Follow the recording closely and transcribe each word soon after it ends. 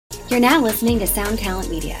You're now listening to Sound Talent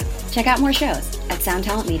Media. Check out more shows at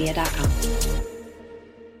soundtalentmedia.com.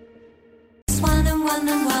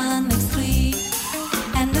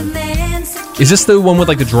 Is this the one with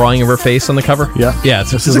like the drawing of her face on the cover? Yeah. Yeah,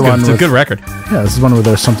 it's a good record. Yeah, this is one where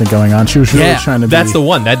there's something going on. She was really trying to be... That's the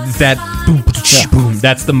one. That boom, boom.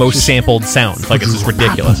 That's the most sampled sound. Like, it's just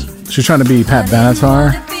ridiculous. She's trying to be Pat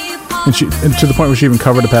Benatar. And to the point where she even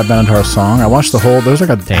covered a Pat Benatar song. I watched the whole... There's like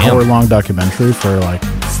a hour-long documentary for like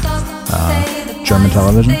German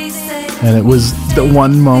television. And it was the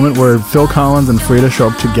one moment where Phil Collins and Frida show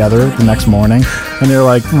up together the next morning. And they're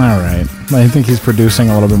like, all right. I think he's producing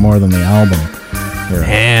a little bit more than the album.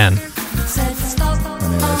 Man. Anyways,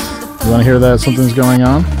 you want to hear that something's going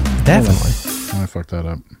on? Definitely. I fucked that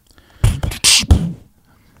up.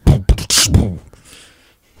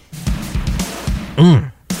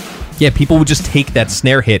 Yeah, people would just take that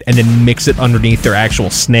snare hit and then mix it underneath their actual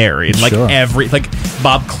snare. And like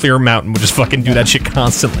Bob Clearmountain would just fucking do that shit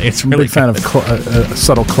constantly. It's really I'm a big fan of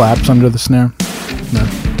subtle claps under the snare. No.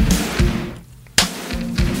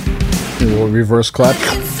 A little reverse clap.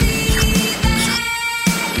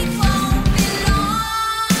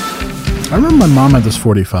 I remember my mom had this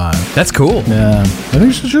 45. That's cool. Yeah. I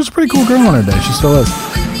think she was a pretty cool girl in her day. She still is.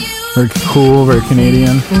 Very cool, very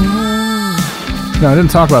Canadian. No, I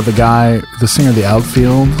didn't talk about the guy, the singer of The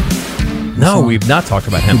Outfield. No, we've not talked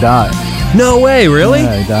about him. He died. No way, really?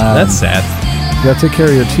 Yeah, he died. That's sad. You gotta take care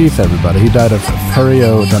of your teeth, everybody. He died of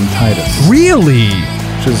periodontitis. Really?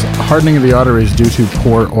 Which is hardening of the arteries due to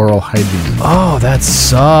poor oral hygiene. Oh, that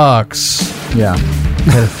sucks. Yeah.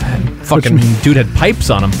 Fucking dude had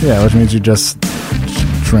pipes on him. Yeah, which means you just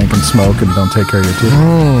drink and smoke and don't take care of your teeth.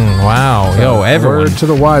 Wow. Yo, everyone. Word to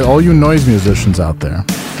the wise, all you noise musicians out there.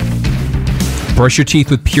 Brush your teeth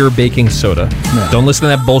with pure baking soda. Yeah. Don't listen to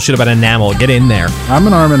that bullshit about enamel. Get in there. I'm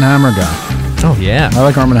an Arm & Hammer guy. Oh, yeah. I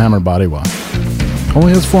like Arm & Hammer body wash.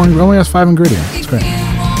 Only has 5 ingredients. It's great.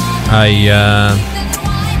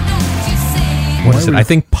 What is it? I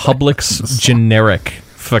think Publix generic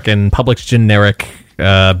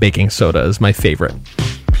baking soda is my favorite.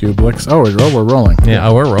 Publix? Oh, we're rolling. Yeah,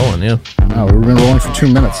 we're rolling, yeah. Oh, we've been rolling for 2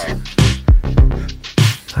 minutes.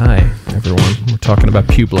 Hi, everyone. We're talking about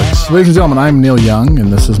Publix. Ladies and gentlemen, I'm Neil Young,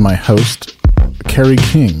 and this is my host, Kerry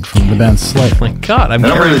King from the band Slayer. Oh my God, I'm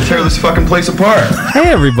ready to tear this fucking place apart. Hey,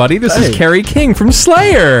 everybody, this is Kerry King from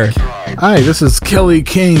Slayer. Hi, this is Kelly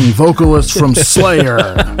King, vocalist from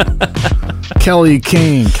Slayer. Kelly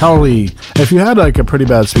King. If you had like a pretty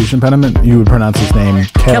bad speech impediment, you would pronounce his name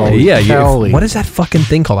Kelly. Yeah, Kelly. What is that fucking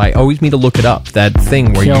thing called? I always need to look it up. That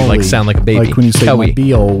thing where you like sound like a baby. Like when you say Kelly.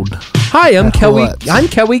 Be old. Hi, I'm Kelly. I'm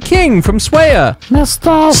Kelly King from Slayer.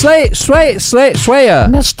 Mr. Slayer.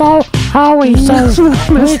 Mr. Howie says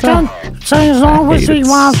he can say as long as he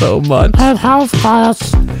wants so much. at house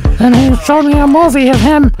class. And he showed me a movie of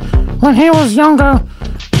him when he was younger,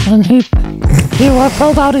 and he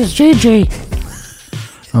pulled out his GG.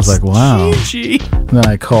 I was like, wow. GG. And then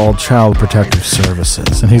I called Child Protective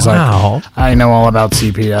Services, and he's like, I know all about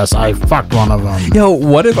CPS. I fucked one of them. Yo,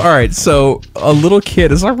 what if, all right, so a little kid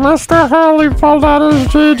is like, Mr. Hurley pulled out his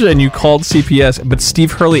GG, and you called CPS, but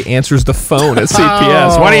Steve Hurley answers the phone at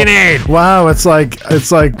CPS. What do you need? Wow, it's like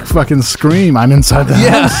fucking Scream. I'm inside the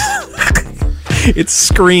house. It's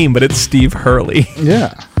Scream, but it's Steve Hurley.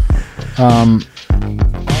 Yeah.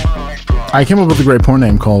 I came up with a great porn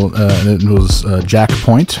name called, it was Jack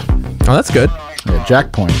Point. Oh, that's good. Yeah,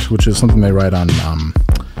 Jack Point, which is something they write on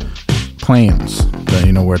planes, that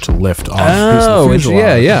you know where to lift off. Oh,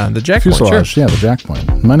 yeah, the Jack Point, sure. Yeah, the Jack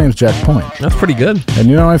Point. My name's Jack Point. That's pretty good. And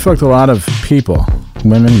you know, I fucked a lot of people,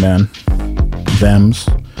 women, men, thems.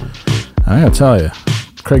 I gotta tell you,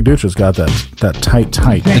 Craig Dutra's got that tight.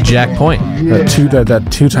 The Jack Point. That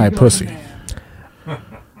too tight pussy.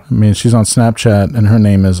 I mean, she's on Snapchat, and her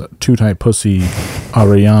name is Too Tight Pussy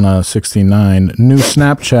Ariana69. New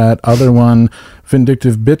Snapchat, other one,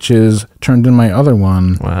 Vindictive Bitches, turned in my other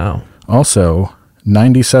one. Wow. Also,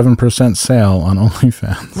 97% sale on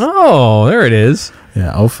OnlyFans. Oh, there it is.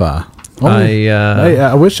 Yeah, OFA.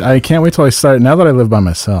 I can't wait till I start. Now that I live by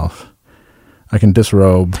myself, I can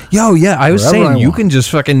disrobe. Yo, yeah, I was saying you can just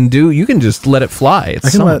fucking you can just let it fly.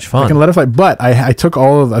 It's so much fun. I can let it fly, but I took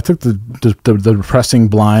the depressing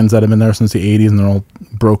blinds that have been there since the 80s, and they're all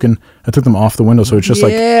broken. I took them off the window, so it's just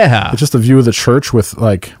it's just a view of the church with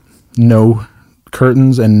like no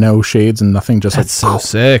curtains and no shades and nothing. Just that's so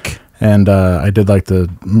sick. And I did like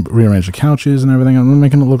rearrange the couches and everything. I'm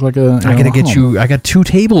making it look like a. I got 2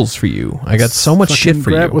 tables for you. I got so much shit for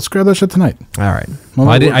you. Let's grab that shit tonight. All right. Well,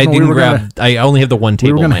 I only have the one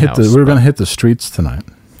table in my house. We were gonna hit the streets tonight.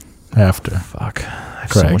 After. Fuck. I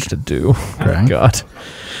So Craig. much to do. Craig. Oh, God.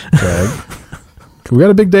 Greg. We got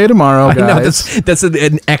a big day tomorrow, guys. I know, that's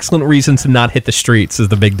an excellent reason to not hit the streets is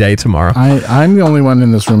the big day tomorrow. I'm the only one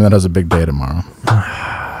in this room that has a big day tomorrow.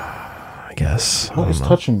 I guess. What is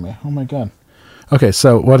touching me? Oh my God. Okay,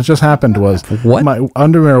 so what just happened was What? my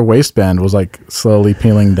underwear waistband was like slowly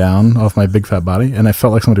peeling down off my big fat body, and I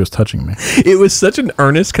felt like somebody was touching me. It was such an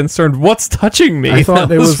earnest concern. What's touching me? I thought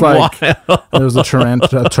That it was like wild. it was a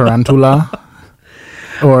tarantula,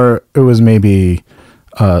 or it was maybe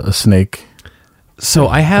a snake. So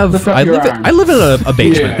I live in a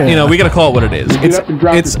basement. Yeah. You know, we got to call it what it is.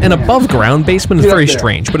 It's an above ground basement. It's very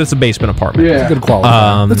strange, but it's a basement apartment. Yeah. Good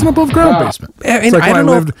quality. It's an above ground basement. and It's like I when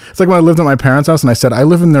don't know- It's like when I lived at my parents' house, and I said I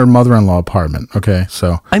live in their mother-in-law apartment. Okay,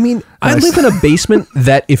 so I mean, I live in a basement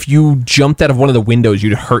that if you jumped out of one of the windows,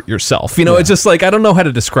 you'd hurt yourself. You know, it's just like I don't know how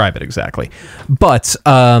to describe it exactly, but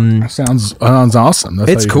sounds awesome.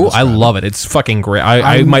 That's it's how you cool. I describe it. love it. It's fucking great.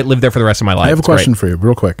 I might live there for the rest of my life. I have a It's great. question for you,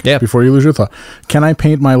 real quick. Yeah. Before you lose your thought, can I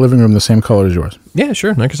paint my living room the same color as yours? Yeah,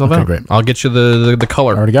 sure. Knock yourself Okay, out. great. I'll get you the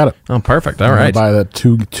color. I already got it. Oh, perfect. All I'm gonna right. buy that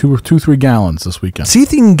 3 gallons this weekend. See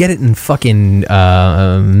if you can get it in fucking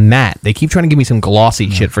matte. They keep trying to give me some glossy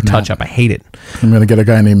shit for touch up. I hate it. I'm gonna get a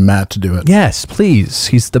guy named Matt to do it. Yes, please.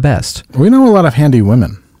 He's the best. We know a lot of handy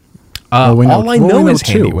women. Well, we know- all I well, we know know is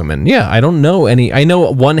handy two. women. Yeah, I don't know any. I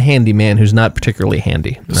know one handy man who's not particularly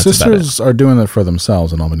handy. That's about it. Sisters are doing it for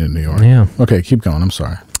themselves in Albany, New York. Yeah. Okay, keep going. I'm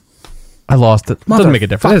sorry. I lost it. Doesn't make a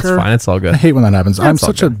difference. It's Motherfucker. fine. It's all good. I hate when that happens. That's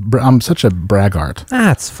all I'm such a braggart.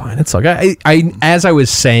 That's fine. It's all good. I as I was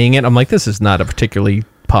saying it, I'm like, this is not a particularly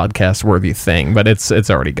podcast worthy thing, but it's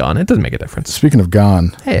already gone. It doesn't make a difference. Speaking of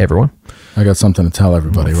gone, Hey everyone, I got something to tell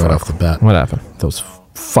everybody right fuck. off the bat. What happened? Those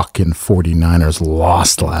fucking 49ers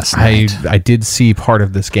lost last night. I did see part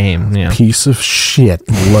of this game. Yeah. Piece of shit,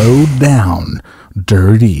 low down,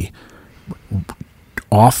 dirty,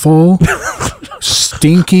 awful,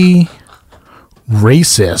 stinky,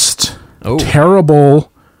 racist,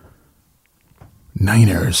 terrible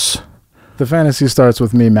Niners. The fantasy starts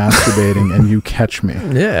with me masturbating and you catch me.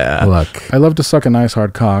 Yeah. Look, I love to suck a nice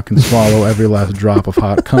hard cock and swallow every last drop of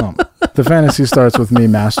hot cum. The fantasy starts with me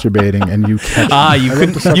masturbating and you catch me. Ah, you I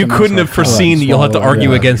love to suck couldn't a nice couldn't hard have cock foreseen and that you'll have to swallow every argue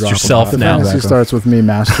last against drop of yourself hot cum. now. The fantasy starts with me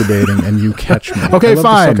masturbating and you catch me. Okay, I love to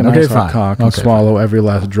fine. suck a nice Okay, hard fine. cock and Okay, swallow every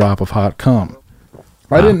last drop of hot cum.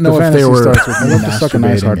 I didn't know The if they fantasy were. starts with I me love to suck a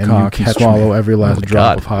nice hard masturbating and cock you and catch swallow me. every Oh last my drop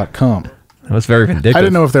God. of hot cum. That was very vindictive. I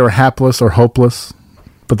didn't know if they were hapless or hopeless,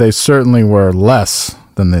 but they certainly were less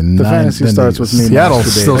than the fantasy starts with me Seattle,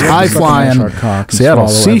 masturbating. those I high love to suck a nice flying hard cock and Seattle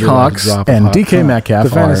swallow every last Seahawks drop of and hot DK cum. Metcalf The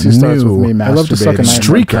fantasy are starts with new me I love to suck a nice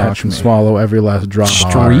hard cock and swallow every last drop of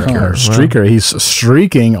hot cum. Streaker. He's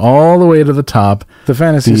streaking all the way to the top. The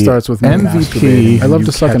fantasy starts with me MVP. masturbating. I love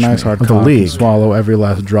to suck a nice hard of the cock and league. swallow every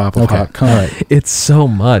last drop of hot cum. It's so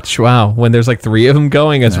much. Wow. When there's like 3 of them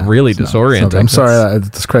going, it's really disorienting. I'm sorry.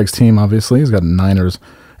 It's Craig's team. Obviously, he's got Niners.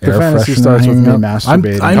 The air fantasy freshener starts with hanging me up.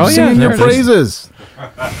 masturbating. I'm singing there your it is. praises.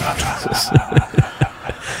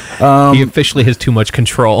 He officially has too much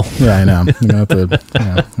control. Yeah, I know. You have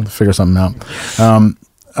to figure something out.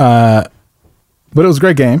 But it was a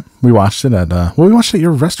great game. We watched it at we watched it at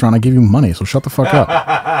your restaurant. I gave you money, so shut the fuck up.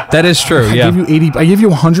 That is true. I Yeah. gave you I gave you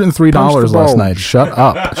 $103 last bulge. night. Shut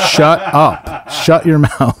up. Shut up. Shut your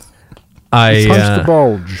mouth. I Punch the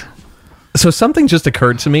bulge. So something just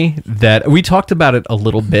occurred to me that we talked about it a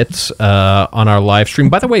little bit on our live stream.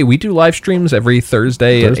 By the way, we do live streams every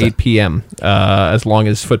Thursday at 8 p.m. As long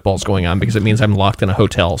as football's going on, because it means I'm locked in a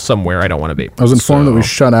hotel somewhere I don't want to be. I was informed that we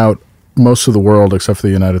shut out most of the world except for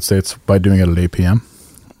the United States by doing it at 8 p.m.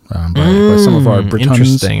 By some of our Britons.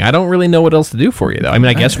 Interesting. I don't really know what else to do for you, though. I mean,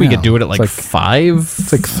 I guess we could do it at like 5.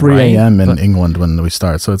 It's like 3 a.m. in England when we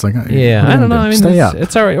start, so it's like Yeah, I don't know. I mean, stay it's, up.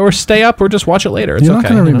 it's all right. Or stay up, or just watch it later. It's You're okay. not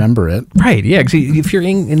going to you know? remember it. Right? Yeah. 'Cause if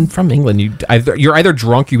you're from England, you're either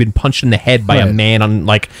drunk, you've been punched in the head by a Right. man on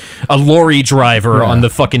like a lorry driver Yeah. on the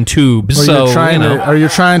fucking tube. Or So you're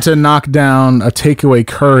trying to knock down a takeaway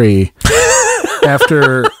curry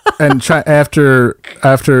after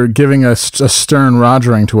giving a stern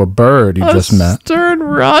rogering to a bird you just met. Stern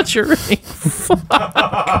Rogering.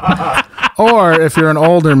 Or if you're an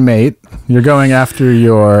older mate, you're going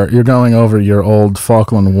over your old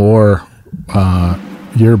Falkland War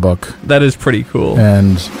yearbook That is pretty cool.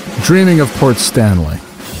 and dreaming of Port Stanley.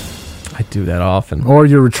 I do that often. Or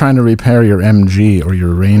you're trying to repair your MG or your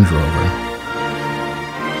Range Rover.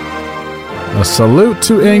 A salute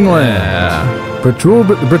to England. Yeah.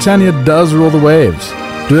 Britannia does rule the waves.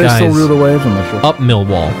 Do they still Guys. rule the waves? I'm not sure. Up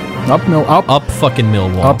Millwall. Up Fucking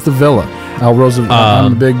Millwall. the Villa. Al Roosevelt.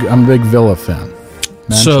 I'm a big Villa fan.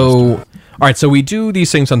 So right, so we do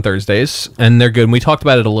these things on Thursdays, and they're good. And we talked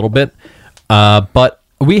about it a little bit, but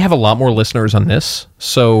we have a lot more listeners on this.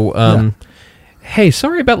 So, hey,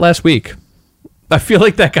 sorry about last week. I feel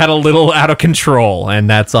like that got a little out of control, and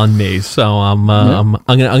that's on me. So I'm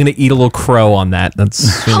gonna eat a little crow on that.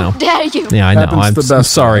 That's How dare you? Yeah, I know. I'm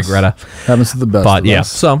sorry, us. Greta. Happens to the best. But of yeah,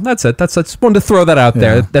 us. so that's it. I just wanted to throw that out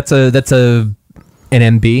there. That's an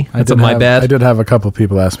MB. That's my bad. I did have a couple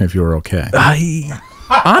people ask me if you were okay.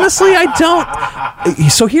 Honestly, I don't.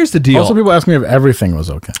 So here's the deal. Also, people ask me if everything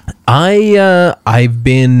was okay. I've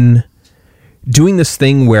been doing this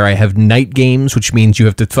thing where I have night games, which means you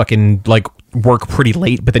have to fucking like work pretty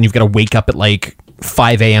late, but then you've got to wake up at like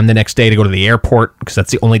 5 a.m. the next day to go to the airport because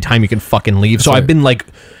that's the only time you can fucking leave. So I've been like,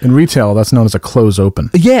 in retail, that's known as a close open.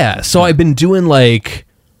 Yeah. So I've been doing like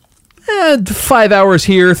 5 hours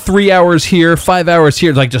here, 3 hours here, 5 hours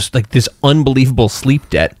here, like just like this unbelievable sleep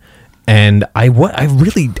debt. And I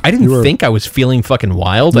didn't think I was feeling fucking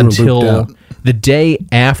wild until the day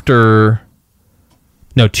after.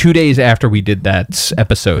 No, 2 days after we did that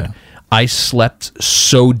episode, I slept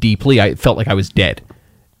so deeply I felt like I was dead.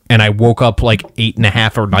 And I woke up like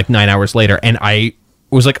 8.5 or like 9 hours later, and I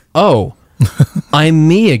was like, "Oh, I'm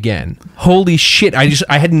me again! Holy shit!"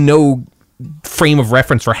 I had no frame of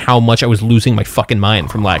reference for how much I was losing my fucking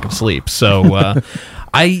mind from lack of sleep. So.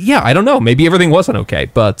 I don't know. Maybe everything wasn't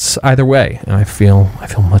okay, but either way, I feel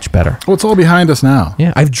much better. Well, it's all behind us now.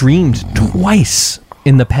 Yeah, I've dreamed twice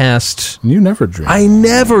in the past. You never dream. I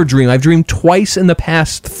never dream. I've dreamed twice in the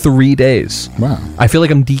past 3 days. Wow. I feel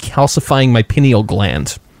like I'm decalcifying my pineal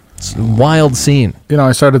gland. It's a wild scene. You know,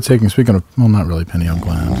 I started taking, speaking of, well, not really pineal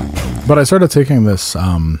gland, but I started taking this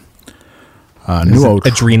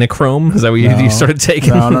adrenochrome? Is that what you started taking?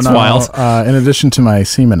 No. It's wild. In addition to my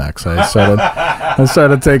Semenex, I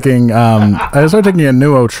started taking a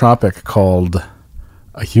nootropic called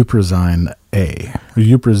a Huperzine A.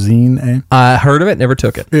 Huperzine A. I heard of it, never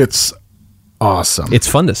took it. It's awesome. It's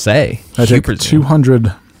fun to say. I take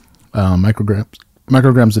 200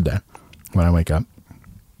 micrograms a day when I wake up.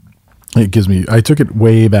 It gives me. I took it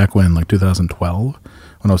way back when, like 2012,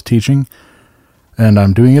 when I was teaching, and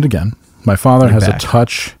I'm doing it again. My father has a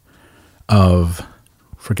touch of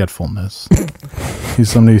forgetfulness.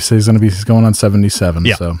 He's going on 77,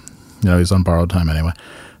 so he's on borrowed time anyway.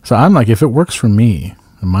 So I'm like, if it works for me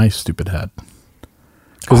in my stupid head,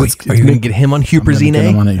 are you going to get him on Huperzine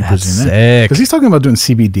A? That's sick. Because he's talking about doing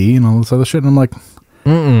CBD and all this other shit, and I'm like,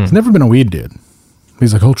 he's never been a weed dude.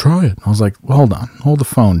 He's like, oh, try it. I was like, well, hold the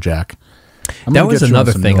phone, Jack. That was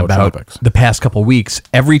another thing about the past couple weeks.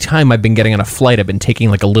 Every time I've been getting on a flight, I've been taking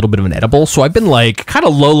like a little bit of an edible. So I've been like kind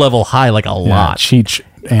of low level high, like a lot. Cheech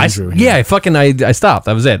Andrew. I stopped.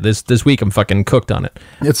 That was it. This week I'm fucking cooked on it.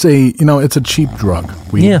 It's a cheap drug.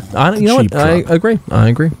 I agree.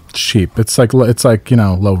 It's cheap. It's like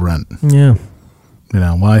low rent. Yeah.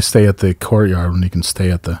 Why stay at the Courtyard when you can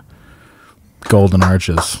stay at the Golden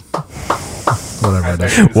Arches? Whatever it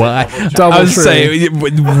is. Well, I was saying,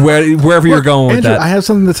 wherever you're going with Andrew, that. I have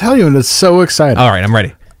something to tell you, and it's so exciting. All right, I'm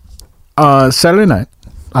ready. Saturday night,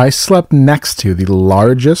 I slept next to the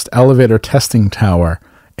largest elevator testing tower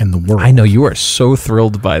in the world. I know you are so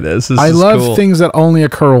thrilled by this. I love things that only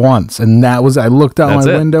occur once, and I looked out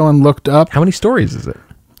my window and looked up. How many stories is it?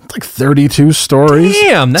 It's like 32 stories.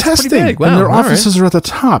 Damn, that's testing, pretty big. Wow, and their offices are at the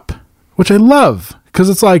top, which I love because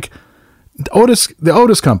it's like the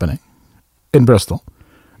Otis Company in Bristol.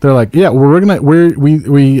 They're like, yeah,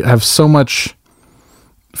 we have so much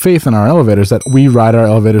faith in our elevators that we ride our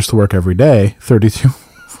elevators to work every day, 32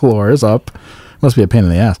 floors up. Must be a pain in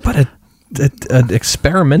the ass. But an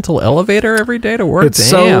experimental elevator every day to work? It's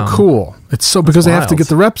so cool. It's so because they have to get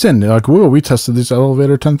the reps in. They're like, whoa, we tested this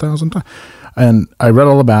elevator 10,000 times. And I read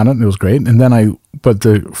all about it, and it was great. And then but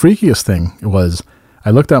the freakiest thing was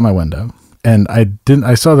I looked out my window, and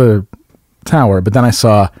I saw the tower, but then I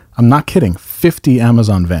saw, I'm not kidding, 50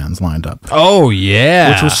 Amazon vans lined up. Oh, yeah.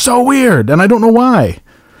 Which was so weird, and I don't know why.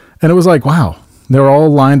 And it was like, wow, they're all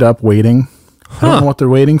lined up waiting. I don't know what they're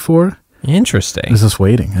waiting for. Interesting. They're just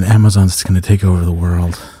waiting, and Amazon's going to take over the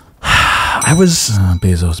world.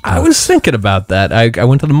 Bezos. I was thinking about that. I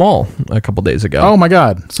went to the mall a couple days ago. Oh, my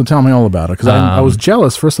God. So tell me all about it, because I was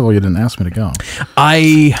jealous. First of all, you didn't ask me to go.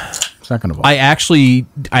 Second of all, I actually,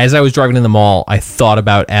 as I was driving in the mall, I thought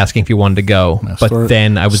about asking if you wanted to go,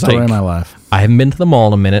 then I was like, of my life. I haven't been to the mall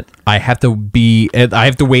in a minute. I have to wait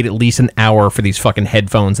at least an hour for these fucking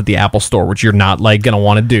headphones at the Apple Store, which you're not like gonna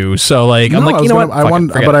want to do. So like, I'm like, you know what? I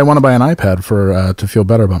want to buy an iPad for to feel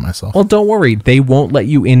better about myself. Well, don't worry, they won't let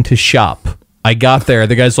you in to shop. I got there.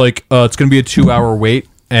 The guy's like, it's gonna be a 2-hour wait.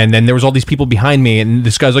 And then there was all these people behind me, and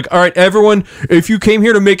this guy's like, all right, everyone, if you came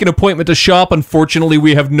here to make an appointment to shop, unfortunately,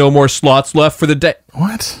 we have no more slots left for the day.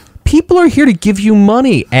 What? People are here to give you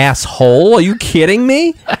money, asshole. Are you kidding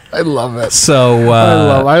me? I love it. So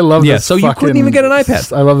I love this. So you couldn't even get an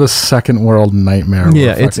iPad. I love this second world nightmare.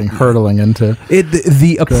 It's hurtling into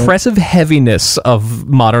the oppressive heaviness of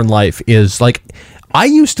modern life is like. I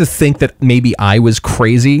used to think that maybe I was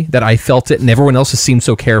crazy, that I felt it, and everyone else has seemed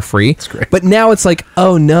so carefree. But now it's like,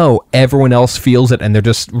 oh no, everyone else feels it, and they're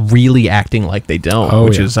just really acting like they don't,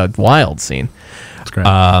 which is a wild scene. That's great.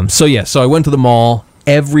 So I went to the mall.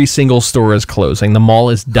 Every single store is closing. The mall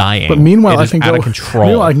is dying. But meanwhile, I can out of control.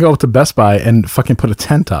 Meanwhile, I can go up to Best Buy and fucking put a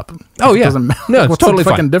tent up. Oh yeah, it doesn't matter. No, it's What's totally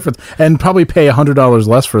the fucking fine. difference? And probably pay $100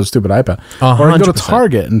 less for a stupid iPad. Or I can go to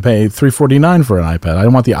Target and pay $349 for an iPad. I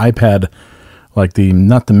don't want the iPad. Like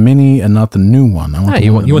not the mini and not the new one. I want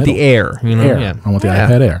you want the Air. You know? Air. Yeah. I want the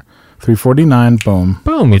iPad Air. $349. Boom.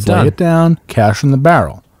 Boom. Let's lay it down. Cash in the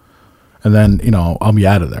barrel, and then I'll be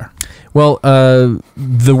out of there. Well,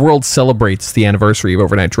 the world celebrates the anniversary of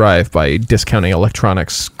Overnight Drive by discounting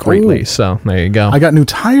electronics greatly. Ooh. So there you go. I got new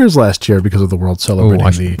tires last year because of the world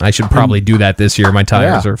celebrating I should probably do that this year. My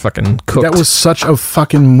tires are fucking cooked. That was such a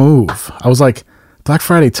fucking move. I was like, Black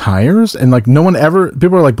Friday tires? And like no one ever,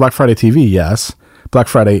 people are like, Black Friday TV, yes. Black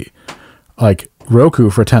Friday, like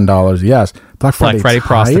Roku for $10, yes. Black Friday tires?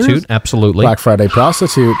 Prostitute, absolutely. Black Friday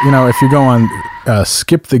prostitute. If you go on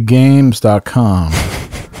skipthegames.com,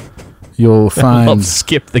 you'll find... I love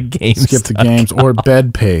Skip the Games. Skip the Games or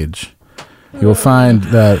Bed Page. You'll find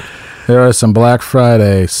that there are some Black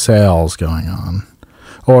Friday sales going on.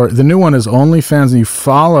 Or the new one is OnlyFans, and you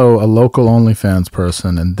follow a local OnlyFans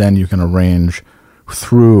person, and then you can arrange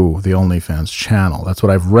through the OnlyFans channel. That's what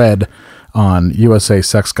I've read on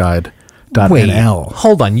usasexguide.nl. Wait,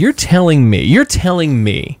 hold on. You're telling me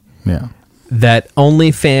that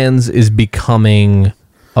OnlyFans is becoming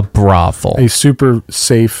a brothel. A super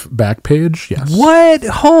safe back page? Yes.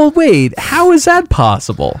 What? Wait. How is that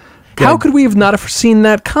possible? Good. How could we have not foreseen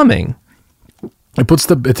that coming? It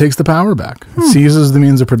takes the power back. It seizes the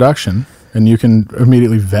means of production. And you can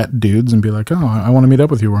immediately vet dudes and be like, oh, I want to meet up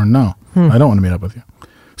with you, or no, I don't want to meet up with you.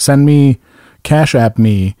 Send me, Cash App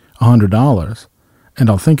me $100, and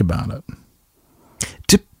I'll think about it.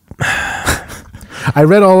 I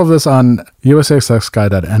read all of this on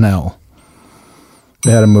usasexguy.nl.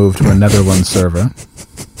 They had to move to a Netherlands server.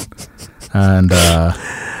 And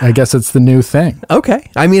I guess it's the new thing. Okay.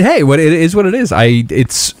 I mean, hey, it is what it is.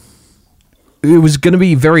 It was going to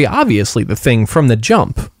be very obviously the thing from the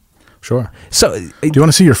jump. Sure. So, do you want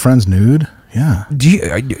to see your friend's nude? Yeah.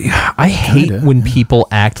 I hate when people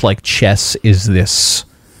act like chess is this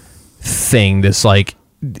thing, this like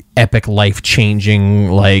epic, life-changing,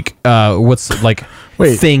 like thing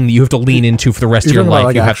that you have to lean into for the rest of your life.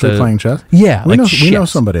 Like you actually playing chess? Yeah, we know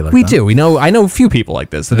somebody like that. We do. I know a few people like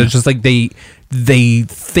this that are just like they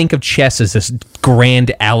think of chess as this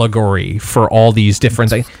grand allegory for all these different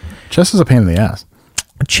things. Chess is a pain in the ass.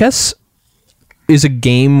 Chess is a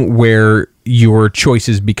game where your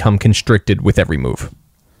choices become constricted with every move.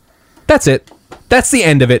 That's it. That's the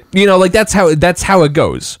end of it. That's how it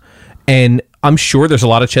goes. And I'm sure there's a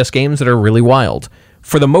lot of chess games that are really wild.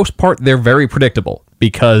 For the most part, they're very predictable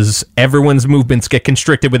because everyone's movements get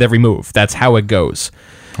constricted with every move. That's how it goes.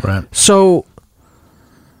 Right. So,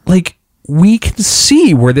 we can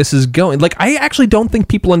see where this is going. I actually don't think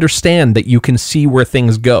people understand that you can see where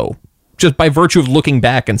things go. Just by virtue of looking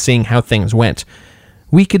back and seeing how things went.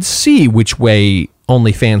 We could see which way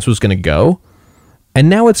OnlyFans was going to go. And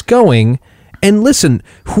now it's going. And listen,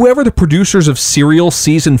 whoever the producers of Serial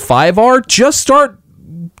Season 5 are, just start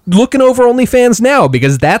looking over OnlyFans now,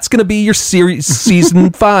 because that's going to be your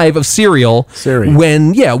Season 5 of Serial.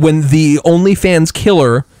 When the OnlyFans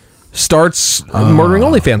killer starts murdering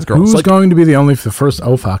OnlyFans girls. Who's going to be the first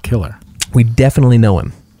OFA killer? We definitely know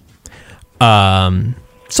him.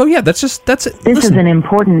 So yeah, that's it. This is an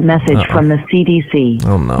important message from the CDC.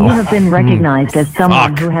 Oh no. You have been recognized as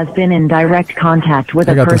someone who has been in direct contact with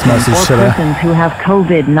a person or persons who have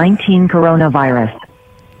COVID-19 coronavirus.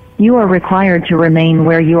 You are required to remain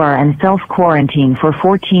where you are and self-quarantine for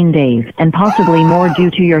 14 days, and possibly more due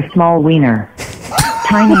to your small wiener.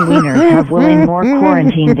 Tiny wieners have willing more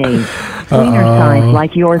quarantine days. Wiener size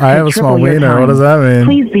like yours I have could a triple small your wiener. time. What does that mean?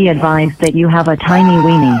 Please be advised that you have a tiny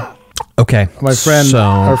weenie. Okay. Our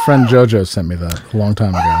friend JoJo sent me that a long time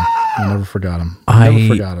ago. I never forgot him. Never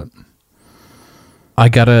forgot it. I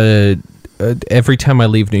gotta every time I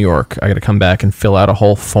leave New York, I gotta come back and fill out a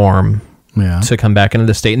whole form to come back into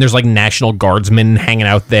the state. And there's like National Guardsmen hanging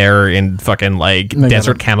out there in fucking like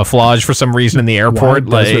desert camouflage for some reason in the airport.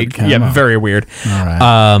 Like, very weird. All right.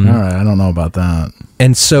 All right. I don't know about that.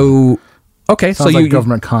 And so, okay. Sounds like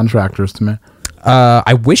government contractors to me.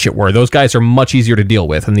 I wish it were. Those guys are much easier to deal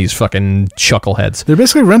with than these fucking chuckleheads. They're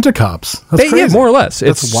basically rent-a-cops. That's crazy. Yeah, more or less.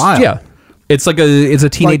 That's wild. Yeah. It's like a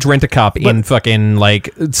teenage rent-a-cop in fucking like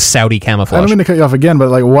Saudi camouflage. I don't mean to cut you off again, but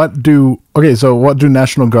like what do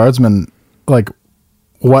National Guardsmen like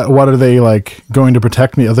what are they like going to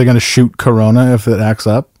protect me? Are they going to shoot Corona if it acts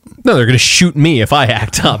up? No, they're going to shoot me if I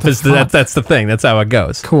act up. That's the thing. That's how it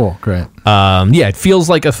goes. Cool, great. Yeah, it feels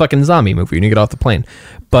like a fucking zombie movie when you get off the plane.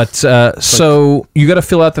 But so you got to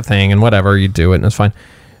fill out the thing and whatever, you do it and it's fine.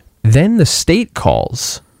 Then the state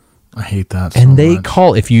calls. I hate that. And they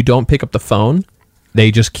call. If you don't pick up the phone, they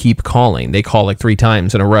just keep calling. They call like 3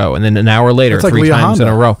 times in a row, and then an hour later, it's like 3 times in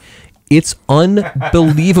a row. It's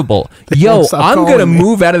unbelievable. Yo, I'm going to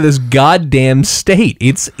move out of this goddamn state.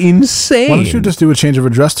 It's insane. Why don't you just do a change of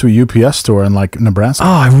address to a UPS store in like Nebraska? Oh,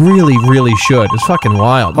 I really, really should. It's fucking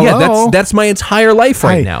wild. Hello? Yeah, that's my entire life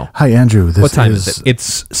right now. Hi, Andrew. What time is it?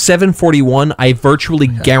 It's 7:41. I virtually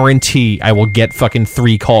guarantee I will get fucking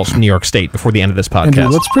 3 calls from New York State before the end of this podcast. Andrew,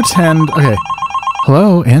 let's pretend. Okay.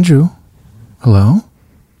 Hello, Andrew. Hello?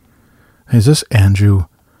 Is this Andrew?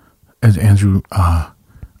 Is Andrew,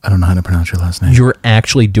 I don't know how to pronounce your last name. You're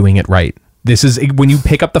actually doing it right. This is when you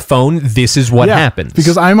pick up the phone, this is what happens.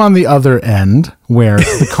 Because I'm on the other end where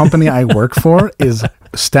the company I work for is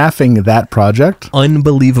staffing that project.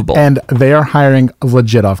 Unbelievable. And they are hiring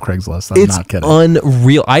legit off Craigslist. I'm not kidding. It's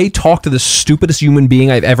unreal. I talked to the stupidest human being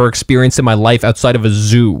I've ever experienced in my life outside of a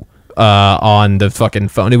zoo on the fucking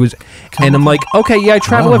phone. And I'm like, okay, yeah, I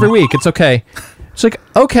travel every week. It's okay. It's like,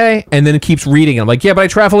 okay. And then it keeps reading. I'm like, yeah, but I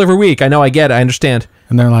travel every week. I know, I get it. I understand.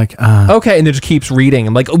 And they're like, okay, and it just keeps reading.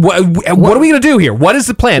 I'm like, what are we going to do here? What is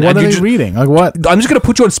the plan? What are they reading? Like what? I'm just going to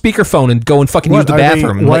put you on speakerphone and go and fucking use the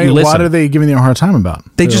bathroom and let you listen. What are they giving you a hard time about?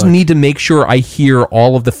 They just need to make sure I hear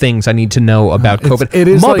all of the things I need to know about COVID. It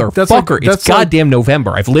is Motherfucker, it's goddamn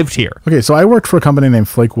November. I've lived here. Okay, so I worked for a company named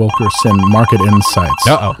Flake Wilkerson Market Insights.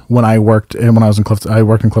 When I worked in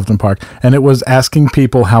Clifton Park, and it was asking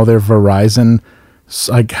people how their Verizon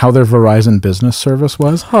business service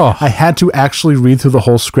was. I had to actually read through the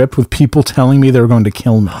whole script with people telling me they were going to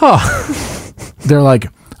kill me. They're like,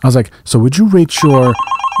 I was like, so would you rate your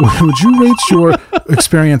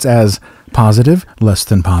experience as positive, less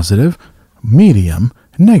than positive, medium,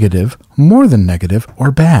 negative, more than negative,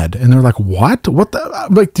 or bad? And they're like, what? What the?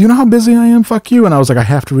 Like, do you know how busy I am? Fuck you. And I was like, I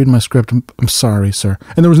have to read my script. I'm sorry, sir.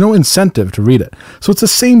 And there was no incentive to read it. So it's the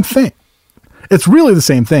same thing. It's really the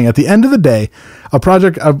same thing. At the end of the day, a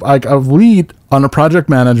lead on a project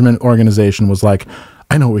management organization was like,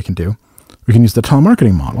 I know what we can do. We can use the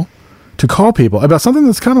telemarketing model to call people about something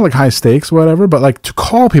that's kind of like high stakes, whatever, but like to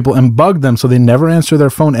call people and bug them so they never answer their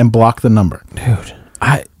phone and block the number.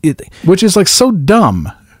 Dude, which is like so dumb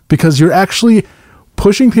because you're actually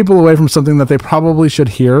pushing people away from something that they probably should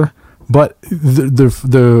hear. But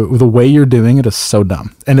the way you're doing it is so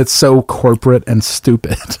dumb, and it's so corporate and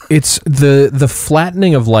stupid. It's the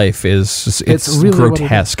flattening of life it's really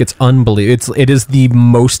grotesque. It's unbelievable. It is the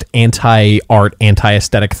most anti-art,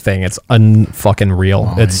 anti-aesthetic thing. It's unfucking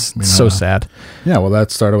real. It's so sad. Yeah, well,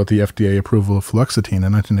 that started with the FDA approval of fluoxetine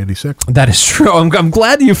in 1986. That is true. I'm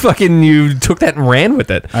glad you took that and ran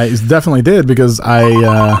with it. I definitely did because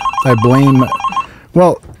I blame.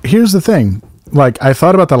 Well, here's the thing. Like, I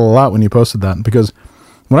thought about that a lot when you posted that, because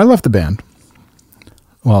when I left the band,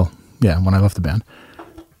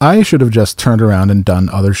 I should have just turned around and done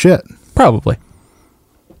other shit. Probably.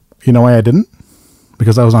 You know why I didn't?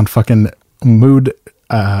 Because I was on fucking mood.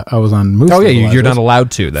 I was on mood. Oh, yeah, you're not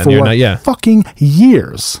allowed to then. You're not, fucking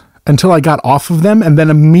years until I got off of them, and then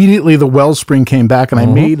immediately the wellspring came back, and I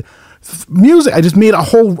made music. I made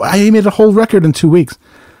a whole record in 2 weeks.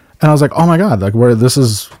 And I was like, oh my God, like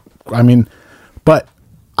but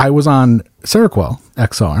I was on Seroquel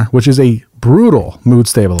XR, which is a brutal mood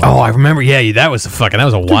stabilizer. Oh, I remember. Yeah, that was a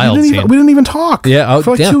wild scene. We didn't even talk. Yeah,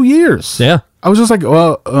 for 2 years. Yeah, I was just like,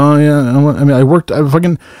 well, yeah. I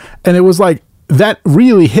mean, and it was like that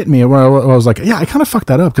really hit me. Where I was like, yeah, I kind of fucked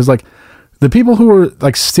that up because like the people who were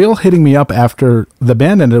like still hitting me up after the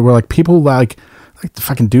band ended were like people like the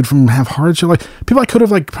fucking dude from Have Heart Shit, like people I could have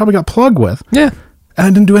like probably got plugged with. Yeah, and I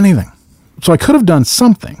didn't do anything, so I could have done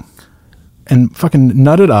something. And fucking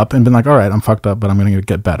nutted up and been like, all right, I'm fucked up, but I'm going to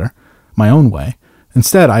get better my own way.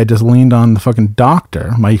 Instead, I just leaned on the fucking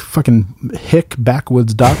doctor, my fucking hick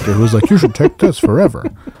backwoods doctor, who was like, you should take this forever.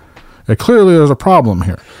 Clearly, there's a problem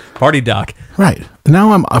here. Party doc. Right.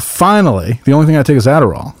 Now I'm finally, the only thing I take is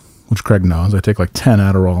Adderall, which Craig knows. I take like 10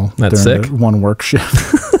 Adderall That's during sick. one work shift.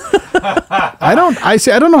 I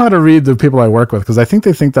don't know how to read the people I work with because I think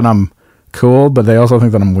they think that I'm cool, but they also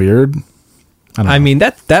think that I'm weird. I mean,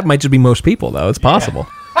 that might just be most people, though. It's possible.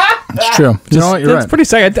 It's true. You know what? You're That's right. pretty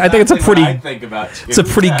sick. I think it's a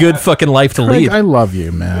pretty good fucking life to Craig, lead. I love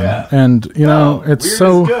you, man. Yeah. And, you know, it's weird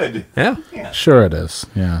so... is good. Yeah. Sure it is.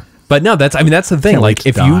 Yeah. But no, that's the thing. Can't wait Like, to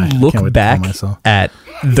if die. you Can't wait look to back kill myself. at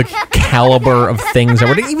the caliber of things,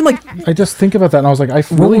 or even like, I just think about that and I was like, I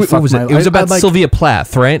really what was it? It was about Sylvia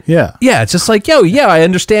Plath, right? Yeah. Yeah, it's just like, I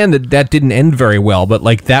understand that didn't end very well, but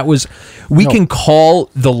like that was, we can call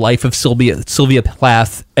the life of Sylvia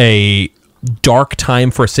Plath a dark time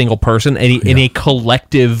for a single person and in a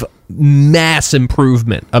collective mass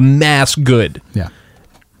improvement, a mass good. Yeah.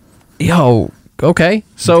 Okay.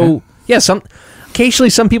 So, occasionally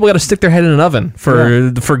some people got to stick their head in an oven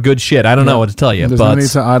for good shit. I don't know what to tell you. There's but no need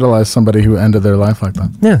to idolize somebody who ended their life like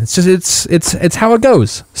that. yeah, it's just it's how it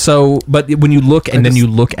goes. So, but when you look then you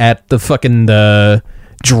look at the fucking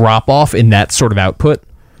drop off in that sort of output,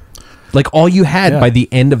 like all you had by the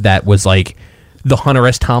end of that was like the Hunter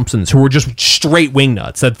S. Thompsons, who were just straight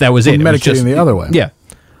wingnuts. That was it. It was Medicating just the other way. Yeah,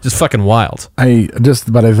 just fucking wild. But I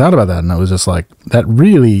thought about that and I was just like, that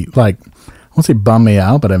really, like, I won't say bummed me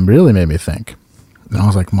out, but it really made me think. And I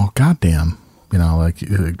was like, well, goddamn, you know, like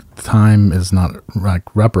time is not like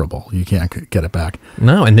reparable. You can't get it back.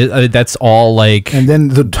 No, and that's all like. And then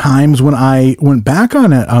the times when I went back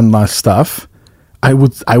on it on my stuff, I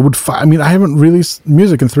haven't released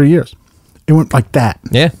music in 3 years. It went like that.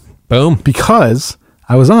 Yeah. Boom. Because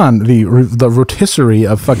I was on the rotisserie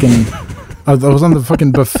of fucking. I was on the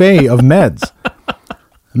fucking buffet of meds.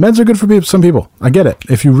 Meds are good for some people. I get it.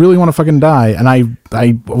 If you really want to fucking die, and I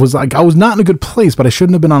was like, I was not in a good place, but I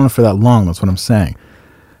shouldn't have been on it for that long. That's what I'm saying.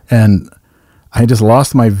 And I just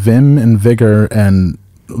lost my vim and vigor and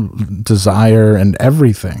desire and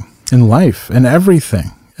everything in life and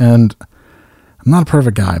everything. And I'm not a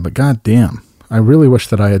perfect guy, but goddamn, I really wish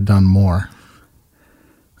that I had done more.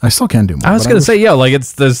 I still can do more. I was going to say,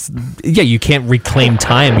 you can't reclaim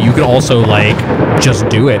time. You can also like just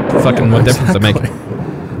do it. Fucking what difference does it make?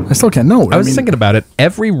 I still can't. No, I was thinking about it.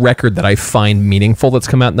 Every record that I find meaningful that's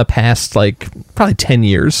come out in the past, like probably 10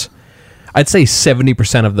 years, I'd say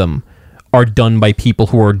 70% of them are done by people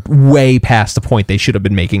who are way past the point they should have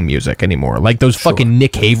been making music anymore. Like those fucking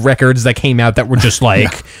Nick Cave records that came out that were just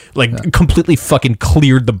like, completely fucking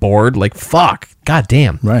cleared the board. Like, fuck. God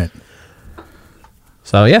damn. Right.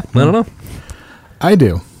 So, yeah, I don't know. I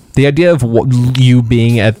do. The idea of you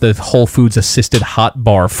being at the Whole Foods assisted hot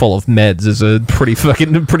bar full of meds is a pretty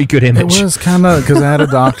good image. It was kind of because I had a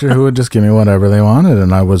doctor who would just give me whatever they wanted,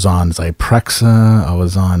 and I was on Zyprexa. I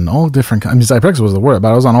was on all different. I mean, Zyprexa was the word,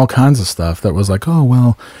 but I was on all kinds of stuff that was like, oh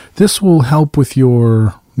well, this will help with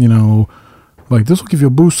your, you know, like this will give you a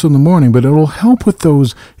boost in the morning, but it will help with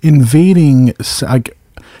those invading, like,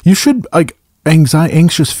 you should like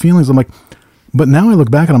anxious feelings. I'm like, but now I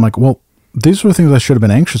look back and I'm like, well, these were the things I should have been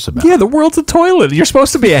anxious about. Yeah, the world's a toilet. You're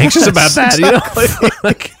supposed to be anxious about that. Exactly. You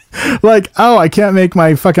know? like, oh, I can't make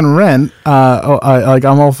my fucking rent.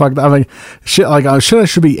 I'm all fucked up. I'm like, shit. Like, I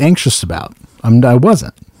should be anxious about. I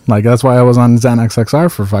wasn't. Like, that's why I was on Xanax XR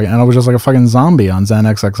for fucking, and I was just like a fucking zombie on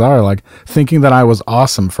Xanax XR, like thinking that I was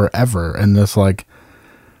awesome forever. And this like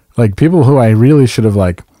people who I really should have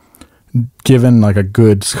like given like a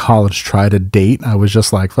good college try to date, I was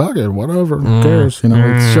just like, fuck it, whatever, who cares, you know,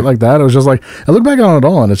 like, shit like that. It was just like, I look back on it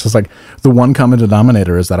all and it's just like the one common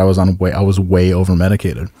denominator is that I was way over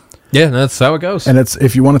medicated. Yeah, that's how it goes. And it's,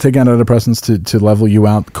 if you want to take antidepressants to level you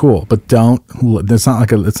out, cool, but it's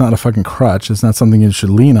not a fucking crutch. It's not something you should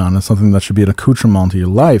lean on. It's something that should be an accoutrement to your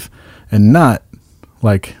life and not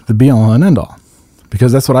like the be all and end all,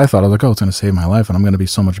 because that's what I thought. I was like, oh, it's going to save my life and I'm going to be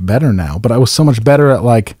so much better now. But I was so much better at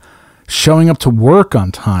like showing up to work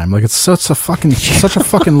on time. Like, it's such a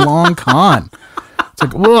fucking long con. It's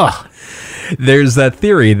like, ugh. There's that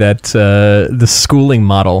theory that the schooling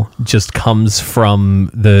model just comes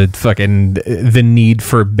from the need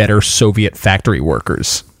for better Soviet factory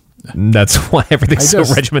workers. That's why everything's so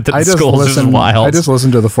regimented in schools is wild. I just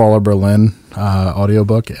listened to the Fall of Berlin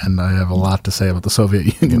audiobook, and I have a lot to say about the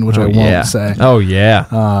Soviet Union, which I won't say. Oh,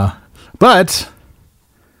 yeah. But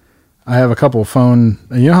I have a couple phone...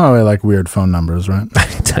 You know how I like weird phone numbers, right?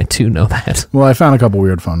 I do know that. Well, I found a couple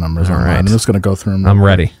weird phone numbers online. Right. I'm just going to go through them. I'm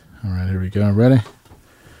ready. All right, here we go. Ready?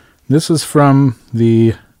 This is from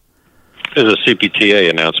the... There's a CPTA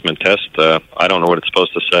announcement test. I don't know what it's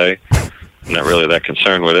supposed to say. I'm not really that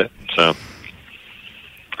concerned with it. So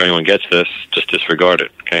if anyone gets this, just disregard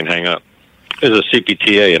it. Okay, and hang up. There's a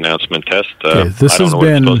CPTA announcement test. Okay, this I don't has know what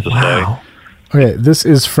been... it's supposed to say. Okay, this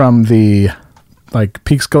is from the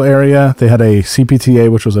Peekskill area. They had a CPTA,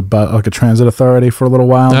 which was a transit authority for a little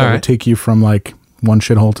while. That would take you from one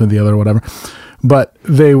shithole to the other or whatever. But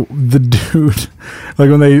the dude,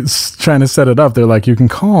 when they trying to set it up, they're like, you can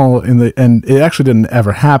call and it actually didn't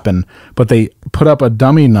ever happen, but they put up a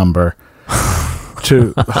dummy number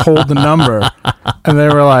to hold the number, and they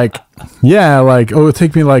were like, yeah, it'll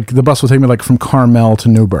take me the bus will take me from Carmel to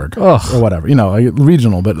Newburgh or whatever,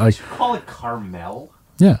 regional, but you call it Carmel?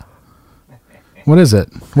 Yeah. What is it?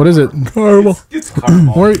 Carmel. It's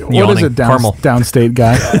Carmel. What is it, downstate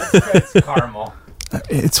guy? It's Carmel.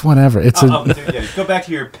 It's whatever. It's go back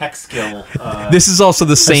to your Peekskill. This is also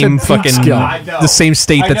the same the same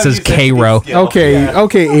state that says Cairo.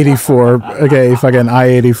 Okay, 84. Okay, fucking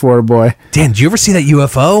I-84 boy. Dan, did you ever see that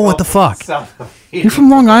UFO? What the fuck? You're from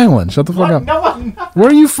Long Island. Shut the fuck up. No, I'm not. Where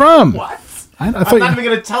are you from? What? I'm not even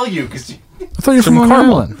going to tell you because I thought you were from Long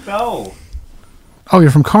Island. No. Oh,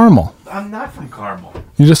 you're from Carmel. I'm not from Carmel.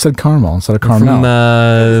 You just said Carmel instead of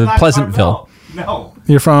Carmel. From Pleasantville. Carmel. No.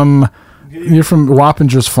 You're from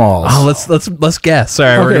Wappingers Falls. Oh, let's guess.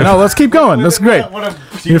 Sorry. Okay, let's keep going. That's great. What a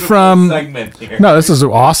You're from. segment here. No, this is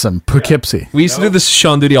awesome. Poughkeepsie. We used to do this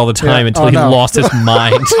Sean Duty all the time until he lost his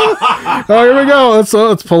mind. Oh, here we go.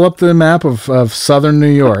 Let's pull up the map of southern New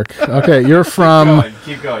York. Okay, you're from.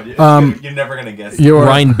 Keep going. You're never gonna guess. You're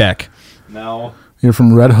Rhinebeck. No. You're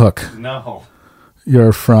from Red Hook. No.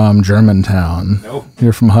 You're from Germantown. Nope.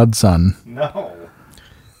 You're from Hudson. No.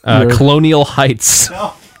 Colonial Heights.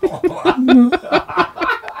 No.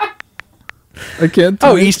 I can't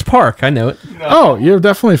tell you. East Park. I know it. No. Oh, you're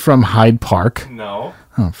definitely from Hyde Park. No.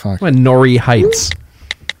 Oh, fuck. Norrie Heights.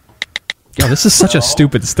 Yo, this is such a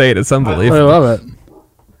stupid state. It's unbelievable. I love it.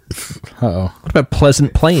 Uh-oh. What about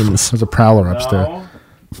Pleasant Plains? There's a prowler upstairs.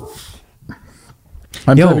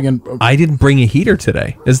 I didn't bring a heater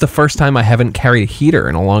today. This is the first time I haven't carried a heater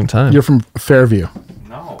in a long time. You're from Fairview.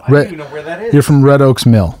 No. I don't even know where that is. You're from Red Oaks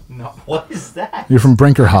Mill. No. What is that? You're from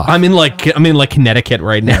Brinkerhoff. I'm in Connecticut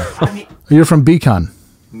right now. You're from Beacon.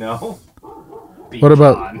 No. What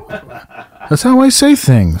about? That's how I say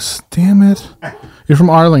things. Damn it. You're from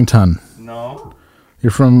Arlington. No. You're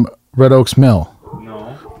from Red Oaks Mill.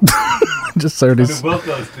 No. Just 30. Both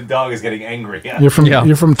those, the dog is getting angry. You're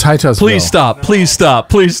from Titusville. Please stop. No. Please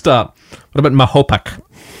stop. What about Mahopac?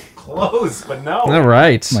 Close, but no. All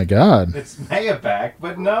right. My God. It's Mahopac,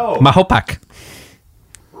 but no. Mahopac.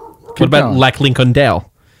 What about Lincolndale?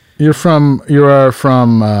 You are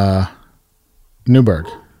from Newburgh.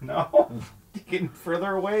 No. You're getting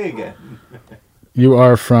further away again. You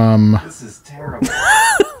are from. This is terrible.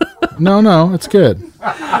 No, it's good.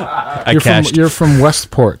 You're from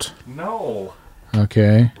Westport. No.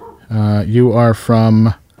 Okay. You are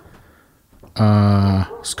from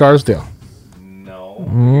Scarsdale. No.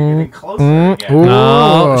 You're getting closer again.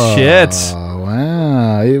 Oh, shit.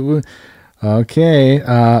 Wow. Okay.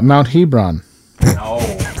 Mount Hebron. No.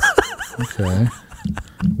 Okay.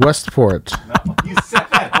 Westport. No, you said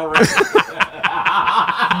that already.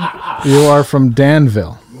 You are from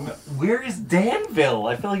Danville. Where is Danville?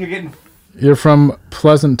 I feel like you're getting... You're from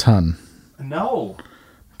Pleasanton. No.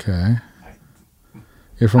 Okay.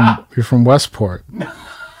 You're from Westport.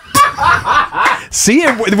 See,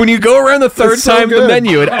 when you go around the third time the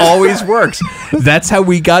menu, it always works. That's how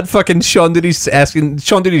we got fucking Sean Duty asking,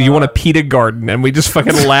 Sean Duty, do you want a pita garden? And we just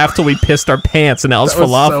fucking laughed till we pissed our pants in Al's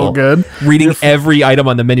Falafel. So good. Reading every item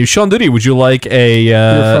on the menu. Sean Duty, would you like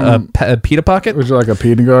a pita pocket? Would you like a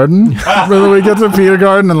pita garden? Whether we get to pita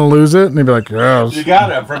garden and lose it, and he'd be like, yes. You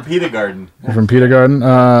got it. I'm from Pita Garden. You're from Pita Garden?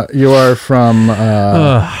 You are from...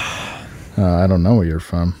 I don't know where you're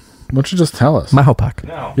from. Why don't you just tell us? Mahopac.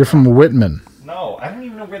 No. You're from Whitman. No, I don't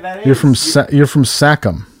even know where that is. You're from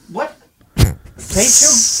Sachem. What? Sachem?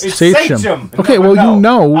 It's Sachem. Sachem. Okay, no, well, you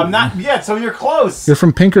know. I'm not yet, so you're close. You're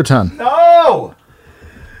from Pinkerton. No!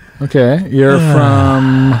 Okay, you're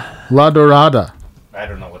from La Dorada. I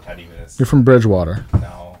don't know what that even is. You're from Bridgewater.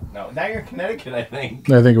 No. Now you're in Connecticut, I think.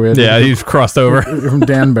 I think we had. Yeah, you've crossed over. You're from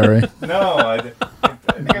Danbury. No, I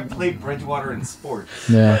think I played Bridgewater in sport.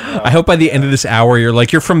 Yeah. But, no. I hope by the end of this hour you're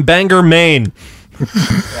like, you're from Bangor, Maine.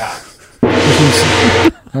 Yeah.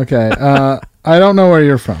 Okay, I don't know where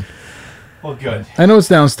you're from. Well, good. I know it's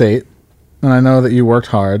downstate, and I know that you worked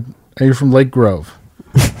hard. Are you from Lake Grove?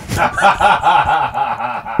 No?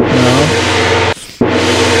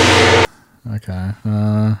 Okay.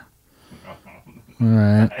 All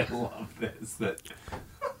right. I love this.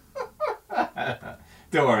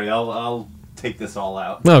 Don't worry, I'll take this all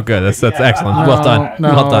out. Oh, good. That's excellent. Well done.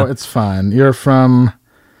 No, well done. It's fine. You're from.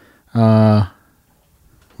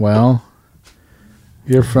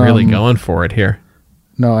 You're from. Really going for it here.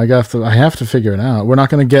 No, I have to figure it out. We're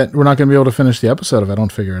not going to be able to finish the episode if I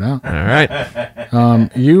don't figure it out. All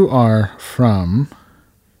right. You are from.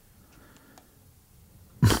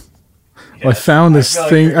 I found this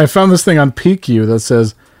thing on PQ that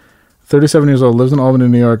says 37 years old, lives in Albany,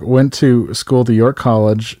 New York, went to school at the York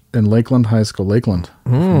College and Lakeland High School. Lakeland.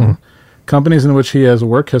 Companies in which he has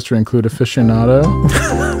work history include Aficionado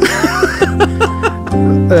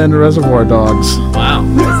and Reservoir Dogs. Wow.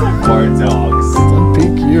 Reservoir Dogs. On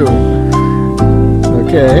PQ.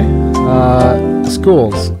 Okay.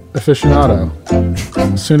 Schools. Aficionado.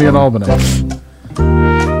 SUNY at Albany.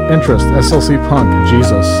 Interest. SLC Punk.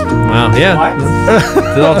 Jesus. Wow.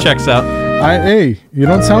 Yeah. It all checks out. Hey, you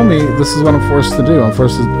don't tell me this is what I'm forced to do. I'm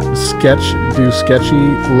forced to do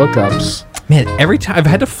sketchy lookups. Man, every time I've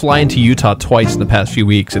had to fly into Utah twice in the past few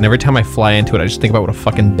weeks, and every time I fly into it, I just think about what a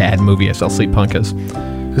fucking bad movie SLC Punk is.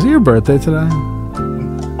 Is it your birthday today?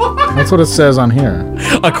 That's what it says on here.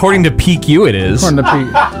 According to PQ, it is.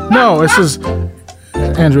 No, this is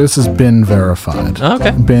Andrew. This has been verified.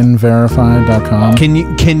 Okay. Binverified.com.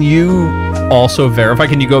 Can you also verify?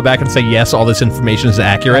 Can you go back and say yes? All this information is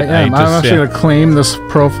accurate. I'm actually going to claim this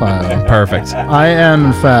profile. Perfect. I am,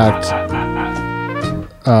 in fact.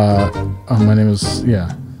 My name is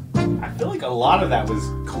I feel like a lot of that was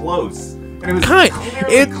close. And it was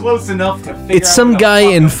close enough to figure out. It's some guy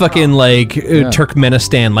in fucking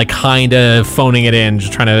Turkmenistan, like kind of phoning it in,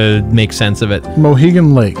 just trying to make sense of it.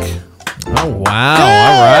 Mohegan Lake. Oh wow!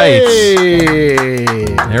 All right,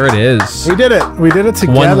 there it is. We did it. We did it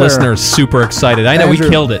together. One listener's super excited. I know, Andrew, we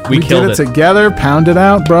killed it. We killed did it together. Pounded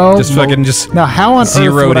out, bro. Now, how on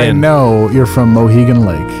earth would I know you're from Mohegan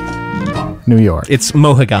Lake, New York? It's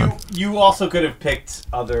Mohegan. You also could have picked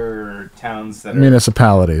other towns that are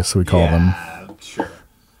municipalities. We call them. Sure.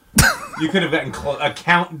 You could have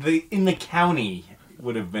gotten in the county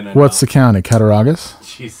would have been. What's the county? Cattaraugus.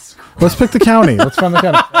 Jesus Christ. Let's pick the county. Let's find the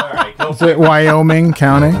county. All right, go. Is it Wyoming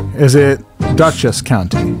County? Is it Dutchess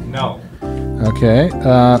County? No. Okay.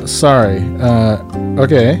 Sorry.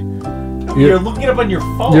 Okay. You're looking it up on your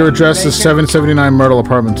phone. Your address is 779 Myrtle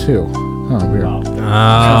Apartment 2. Oh, weird. Oh.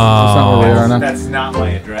 That's not where we are now. That's not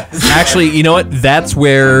my address. Actually, you know what? That's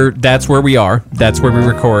where we are. That's where we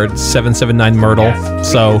record. 779 Myrtle. Yes.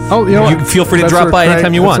 So you feel free to drop by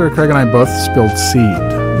anytime you want. That's where Craig and I both spilled seed.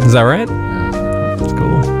 Is that right? Yeah. That's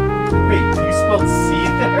cool. Wait, you spelled seed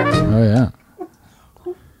there? Oh yeah.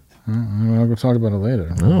 We'll talk about it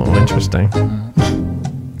later. Oh, interesting.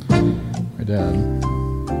 My dad.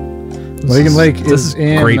 Mohegan Lake is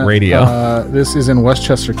in great radio. This is in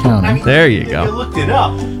Westchester County. I mean, there you go. You looked it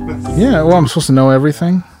up. Yeah, well, I'm supposed to know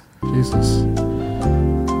everything. Jesus.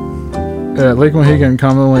 Lake Mohegan,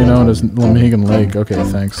 commonly known as Mohegan Lake. Okay,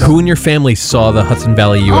 thanks. Who in your family saw the Hudson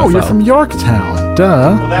Valley UFO? Oh, you're from Yorktown.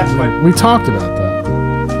 Duh. Well, that's what we talked about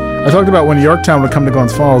that. I talked about when Yorktown would come to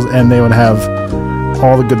Glens Falls and they would have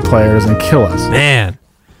all the good players and kill us. Man.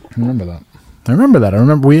 I remember that. I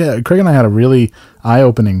remember Craig and I had a really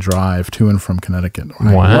eye-opening drive to and from Connecticut.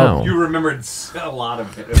 Wow. You remembered a lot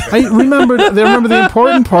of it. I remember the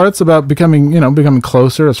important parts about becoming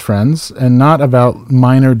closer as friends and not about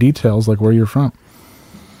minor details like where you're from.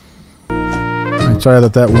 I'm sorry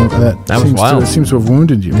that was wild. It seems to have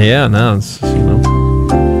wounded you. Yeah, no, it's, I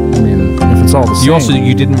mean, if it's all the same.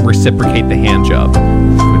 You didn't reciprocate the hand job,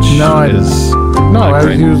 which is... No,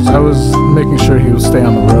 I was making sure he would stay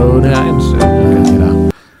on the road. Yeah, I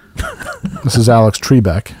understand. This is Alex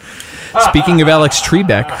Trebek. Speaking of Alex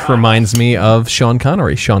Trebek, reminds me of Sean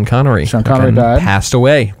Connery. Sean Connery died. Passed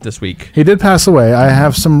away this week. He did pass away. I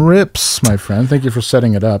have some rips, my friend. Thank you for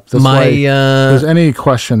setting it up. If there's any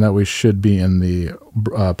question that we should be in the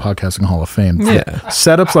Podcasting Hall of Fame. Yeah.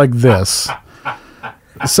 Setups like this.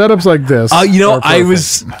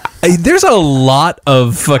 There's a lot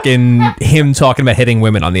of fucking him talking about hitting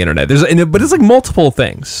women on the internet. But it's like multiple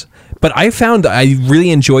things. But I found I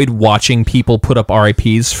really enjoyed watching people put up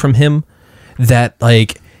RIPs from him that,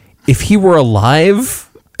 like, if he were alive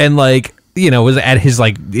and, like, was at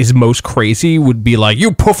his most crazy, would be like,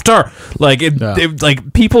 you poofed her.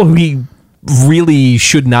 Like, people who he really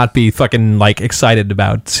should not be fucking, like, excited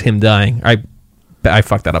about him dying. I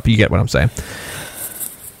fucked that up. You get what I'm saying.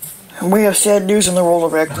 We have sad news in the world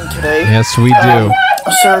of acting today. Yes, we do.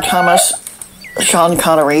 Sir Thomas Sean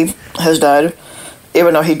Connery has died,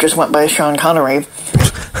 even though he just went by Sean Connery.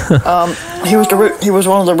 He was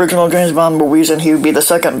one of the original James Bond movies, and he would be the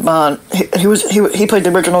second Bond. He played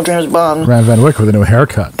the original James Bond. Rand Van Wyck with a new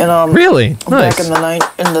haircut. And really back nice.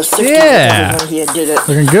 in the 60s. Yeah, when he did it.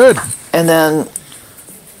 Looking good. And then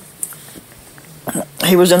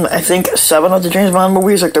he was in, I think, 7 of the James Bond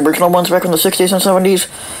movies, like the original ones back in the 60s and 70s.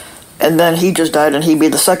 And then he just died, and he'd be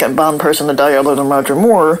the second Bond person to die other than Roger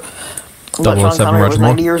Moore. But Sean Connery was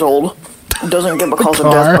 90 years old. Doesn't get a cause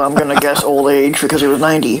of death, but I'm going to guess old age because he was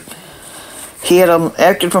 90. He had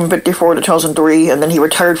acted from 54 to 2003, and then he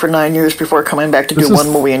retired for 9 years before coming back to do one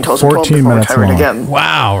movie in 2012 before retiring again.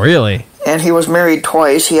 Wow, really? And he was married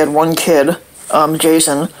twice. He had one kid,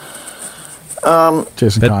 Jason.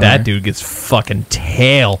 Jason Connery. That dude gets fucking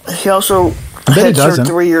tail. He also had served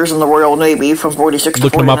 3 years in the Royal Navy from 46 to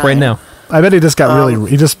 49. Look him up right now. I bet he just got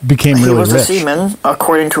he just became really rich. He was a seaman,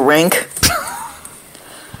 according to Rank.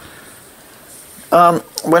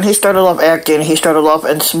 When he started off acting, he started off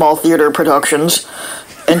in small theater productions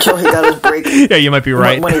until he got his break. Yeah, you might be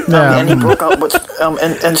right. And he broke out with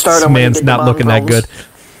and started. This man's not looking that good.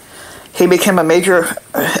 He became a major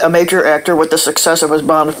actor with the success of his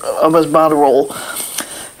Bond role.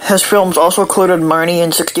 His films also included Marnie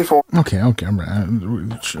in '64. Okay.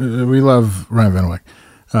 We love Ryan Van Wyck.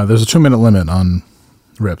 There's a 2-minute limit on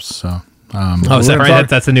rips, so. Is that right?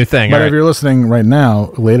 That's a new thing. But if you're listening right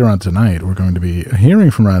now, later on tonight, we're going to be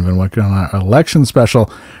hearing from Ryan Van Wyck on our election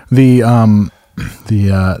special. The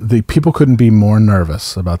people couldn't be more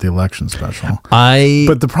nervous about the election special.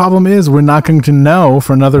 But the problem is we're not going to know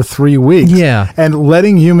for another 3 weeks. Yeah. And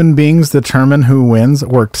letting human beings determine who wins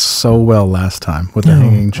worked so well last time with the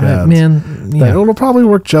hanging chads. That it'll probably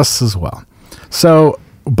work just as well. So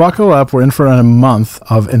buckle up. We're in for a month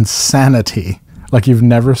of insanity like you've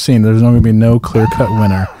never seen. There's going to be no clear-cut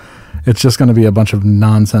winner. It's just going to be a bunch of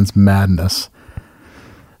nonsense madness.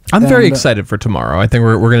 I'm very excited for tomorrow. I think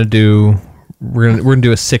we're going to do... We're gonna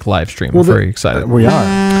do a sick live stream. We're very excited. We are.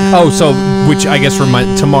 Oh, so which I guess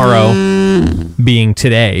tomorrow being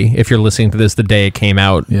today, if you're listening to this the day it came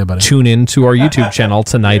out, tune in to our YouTube channel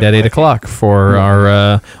tonight at 8:00 for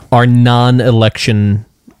our non-election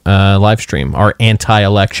live stream, our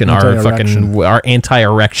anti-election, our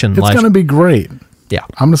anti-erection. It's gonna be great. Yeah,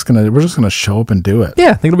 we're just gonna show up and do it.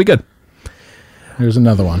 Yeah, I think it'll be good. Here's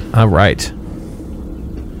another one. All right.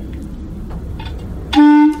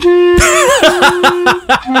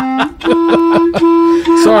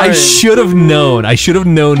 Sorry. I should have known.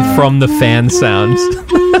 From the fan sounds.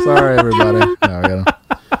 Sorry, everybody. No, we got him.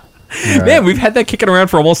 Right. Man, we've had that kicking around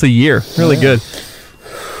for almost a year. Really good.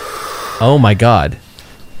 Oh my god.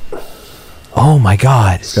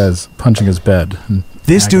 This guy's punching his bed.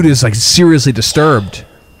 This dude is like seriously disturbed.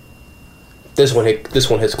 This one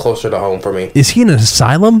hits closer to home for me. Is he in an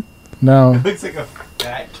asylum? No. It looks like a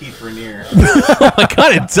fat Keith Raniere. Oh my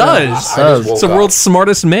god, it does. It's the world's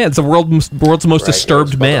smartest man. It's the world's most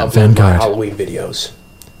disturbed man. Halloween videos.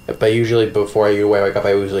 If I usually, before I wake up,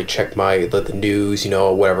 I usually check the news,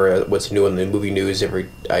 what's new in the movie news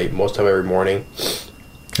most time every morning.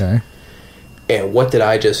 Okay. And what did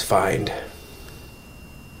I just find?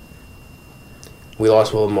 We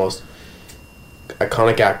lost one of the most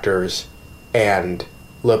iconic actors and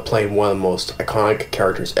playing one of the most iconic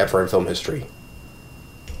characters ever in film history.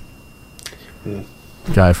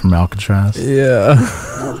 Guy from Alcatraz. Yeah.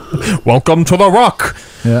 Welcome to the Rock.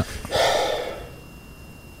 Yeah.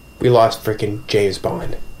 We lost freaking James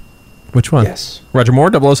Bond. Which one? Yes. Roger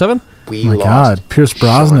Moore, 007? Oh my god, Pierce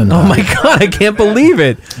Brosnan. Oh my god, I can't believe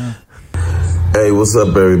it. Hey, what's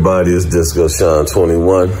up, everybody? It's Disco Sean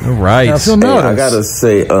 21. All right. Hey, I gotta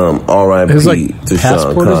say, R.I.P. to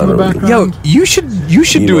Sean Connery. Yo, you should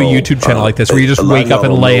do a YouTube channel like this where you just wake up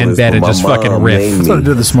and lay in bed and just fucking riff. That's what I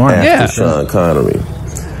did this morning. Yeah. Sean Connery.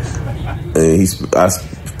 And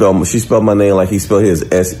she spelled my name like he spelled his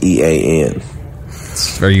S-E-A-N.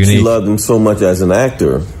 It's very unique. She loved him so much as an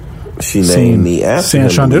actor. She named me after him,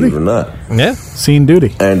 believe it or not. Yeah. Scene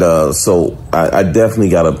duty. And so I definitely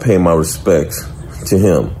got to pay my respects to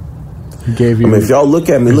him. He gave you. if y'all look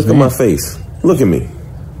at me, look at my face. Look at me.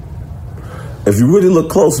 If you really look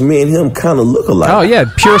close, me and him kind of look alike. Oh, yeah.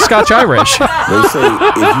 Pure Scotch-Irish. They say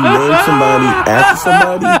if you name somebody after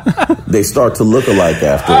somebody, they start to look alike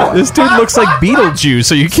after a while. This dude looks like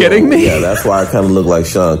Beetlejuice. Are you kidding me? Yeah, that's why I kind of look like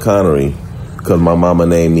Sean Connery, because my mama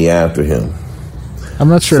named me after him. I'm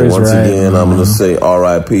not sure he's right. Once again, I'm going to say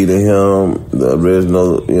R.I.P. to him. The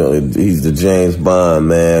original, he's the James Bond,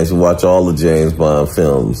 man. You watch all the James Bond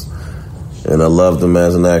films. And I loved him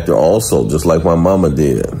as an actor also, just like my mama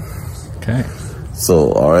did. Okay.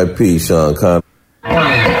 So, R.I.P. Sean Connery.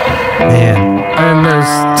 Man. And there's...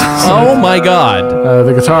 oh, my God.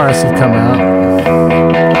 The guitarists have come out.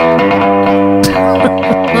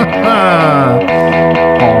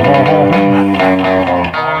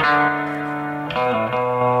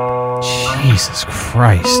 Jesus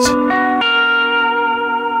Christ.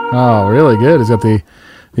 Oh, really good. He's got the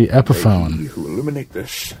Epiphone. He who illuminate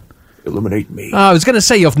this illuminate me. I was gonna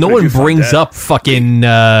say, if no one brings up fucking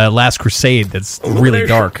Last Crusade, that's really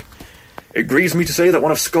dark. It grieves me to say that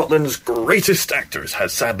one of Scotland's greatest actors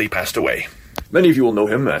has sadly passed away. Many of you will know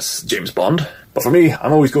him as James Bond, but for me,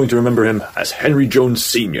 I'm always going to remember him as Henry Jones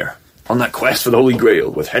Sr. on that quest for the Holy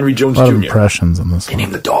Grail with Henry Jones Jr. A lot of impressions on this one. They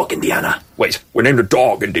named the dog Indiana. Wait, we named the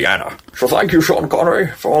dog Indiana. So thank you, Sean Connery,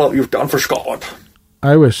 for all that you've done for Scotland.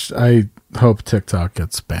 I hope TikTok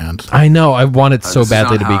gets banned. I know. I want it so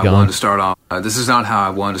badly to be gone. This is not how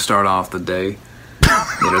I wanted to start off the day.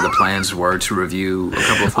 The plans were to review a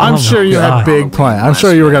couple of... I'm sure you had big plans. I'm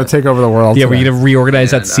sure you were going to take over the world. Yeah, were you going to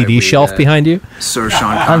reorganize that CD shelf behind you? Sir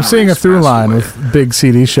Sean Connery. I'm seeing a through line with big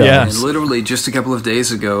CD shelves. Yeah. And literally just a couple of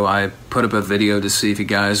days ago, I put up a video to see if you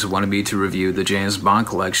guys wanted me to review the James Bond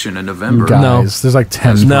collection in November. You guys, there's like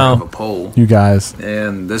 10 of a poll. You guys.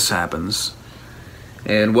 And this happens.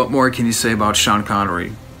 And what more can you say about Sean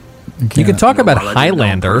Connery? You can talk about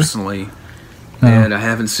Highlander. Personally, and I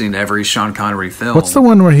haven't seen every Sean Connery film. What's the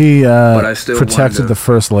one where he but I still protected the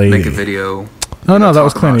first lady? Make a video. Oh no, that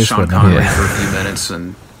was Clint Eastwood. Sean Connery for a few minutes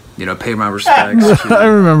and pay my respects. I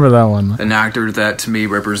remember that one. An actor that to me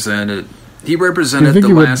represented. He Do represented you think the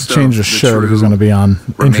he would last change of the show if true he was going to be on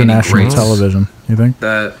international greats. television? You think?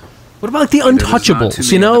 That. What about like the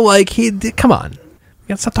Untouchables? Come on. You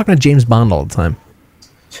gotta stop talking to James Bond all the time.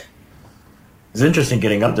 It's interesting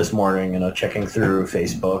getting up this morning, checking through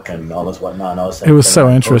Facebook and all this whatnot. And I was It was so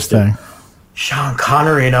interesting. Sean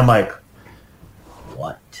Connery, and I'm like,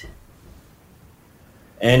 what?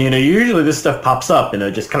 And usually this stuff pops up and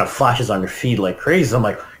it just kind of flashes on your feed like crazy. So I'm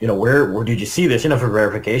like, where did you see this? For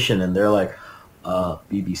verification, and they're like,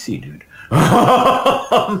 BBC, dude.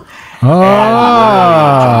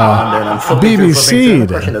 BBC.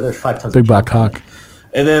 There's 5 tons Big of Black Cock.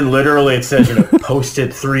 And then literally it says,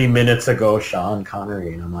 posted 3 minutes ago, Sean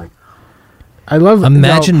Connery. And I'm like, I love.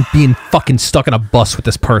 Imagine being fucking stuck in a bus with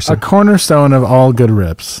this person. A cornerstone of all good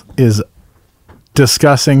rips is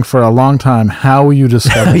discussing for a long time how you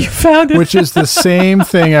discovered you found it, which is the same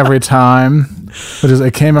thing every time. Which is,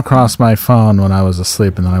 it came across my phone when I was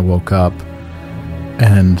asleep, and then I woke up,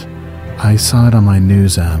 and I saw it on my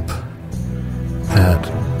news app.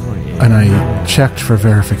 And I checked for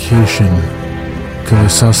verification. Because I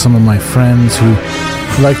saw some of my friends who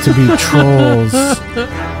like to be trolls.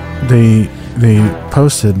 They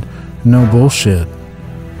posted, no bullshit,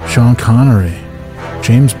 Sean Connery,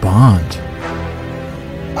 James Bond,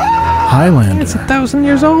 Highlander. It's 1,000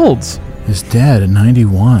 years old. Is dead at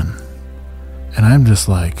 91. And I'm just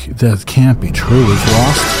like, that can't be true. We've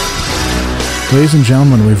lost, ladies and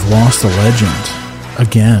gentlemen, we've lost a legend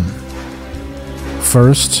again.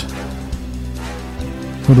 First,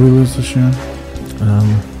 what did we lose this year? I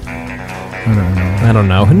don't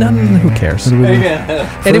know. Who cares?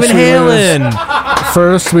 Eddie Van Halen.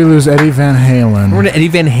 First, we lose Eddie Van Halen. Remember when Eddie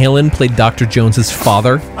Van Halen played Dr. Jones's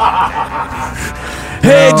father?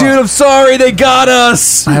 Hey, dude, I'm sorry, they got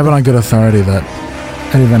us. I have it on good authority that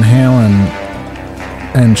Eddie Van Halen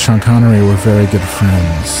and Sean Connery were very good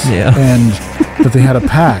friends. Yeah. But they had a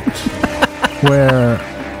pact where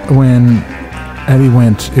when Eddie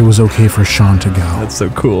went, it was okay for Sean to go. That's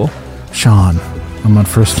so cool. Sean. I'm on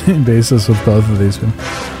first name basis with both of these people.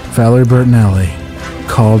 Valerie Bertinelli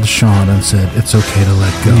called Sean and said, it's okay to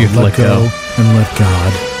let go. Let go and let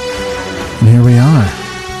God. And here we are.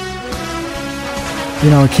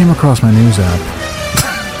 It came across my news app.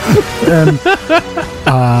 And,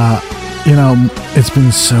 it's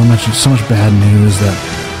been so much bad news that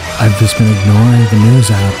I've just been ignoring the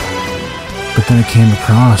news app. But then it came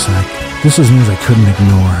across, this is news I couldn't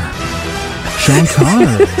ignore. Sean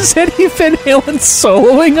Connery. Is Eddie Van Halen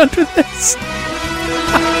soloing under this?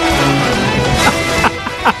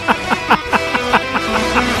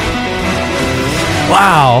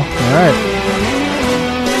 Wow. All right.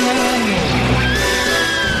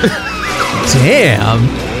 Damn.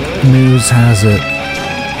 News has it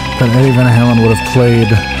that Eddie Van Halen would have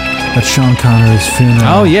played at Sean Connery's funeral.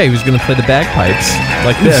 Oh, yeah, he was going to play the bagpipes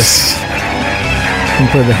like this. He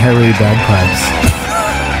played the hairy bagpipes.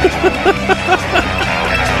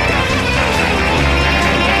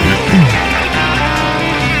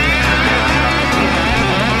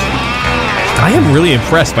 I am really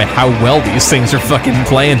impressed by how well these things are fucking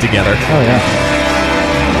playing together. Oh, yeah.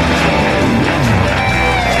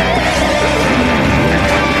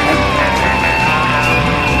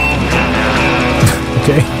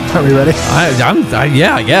 Okay, are we ready?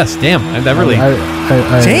 Yeah, I guess. Damn, that really.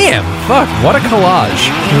 Damn, fuck, what a collage.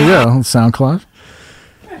 Here we go. Sound collage.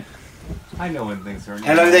 I know when things are.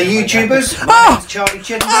 Hello there, YouTubers. My name is Charlie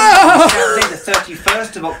Chidden. Saturday, the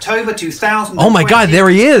 31st of October 2020. Oh my God, there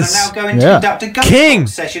he is. I'm now going to conduct a Ghostbox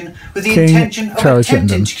session with the intention of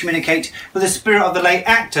attempting to communicate with the spirit of the late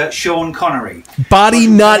actor Sean Connery. Body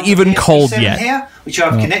not even cold yet. Here, which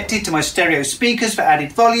I've connected to my stereo speakers for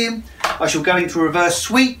added volume. I shall go into reverse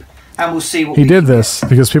sweep, and we'll see what he did this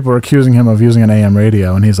because people were accusing him of using an AM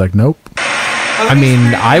radio, and he's like, nope. I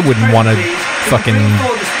mean, I wouldn't want to fucking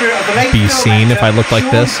be seen if I looked like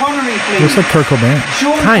this. Looks like Kurt Cobain.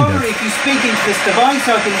 Kind of. If you speak into this device,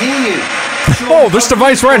 I can hear you. Oh, this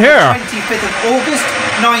device right here. 25th of August,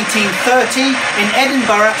 1930, in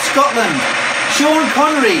Edinburgh, Scotland. Sean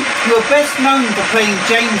Connery, you are best known for playing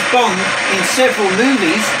James Bond in several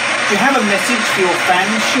movies. Do you have a message for your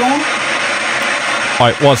fans, Sean?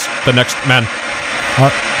 I was the next man.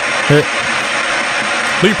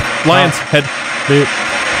 Leap, lion's head. Beep.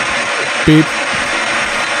 Beep.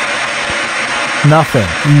 Nothing.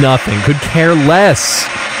 Nothing. Could care less.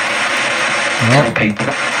 Nope.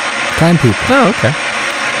 Kind people. Oh, okay.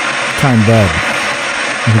 Kind bud.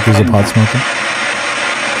 I think there's a pot smoker.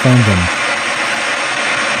 Find them.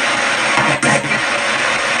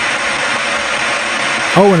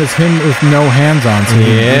 Oh, and it's him with no hands on. So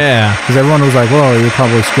yeah. Because everyone was like, whoa, you're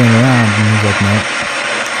probably screwing around. And he's like,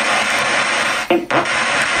 no.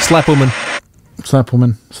 Slap woman. Slap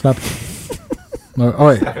woman. Slap. Oh,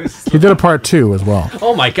 wait. He did a part 2 as well.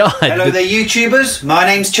 Oh, my God. Hello there, YouTubers. My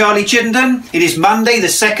name's Charlie Chittenden. It is Monday, the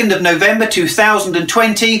 2nd of November,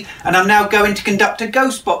 2020, and I'm now going to conduct a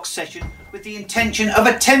Ghostbox session with the intention of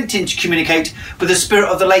attempting to communicate with the spirit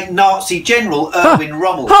of the late Nazi general, Erwin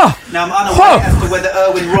Rommel. Now, I'm unaware as to whether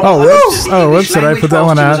Erwin Rommel understood the English did I language put that whilst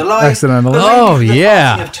one he was out alive. accidentally? Oh,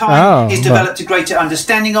 yeah. Of time, he's developed a greater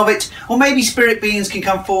understanding of it, or maybe spirit beings can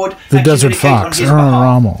come forward The and Desert communicate Fox, on his Erwin behalf.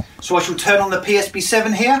 Rommel. So I shall turn on the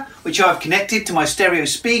PSP7 here, which I've connected to my stereo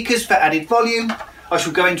speakers for added volume. I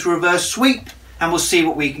shall go into reverse sweep, and we'll see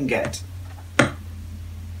what we can get. Are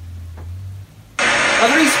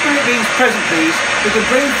there any spirit beings present, please, who can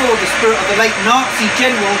bring forward the spirit of the late Nazi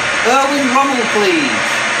general, Erwin Rommel, please?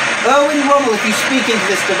 Erwin Rommel, if you speak into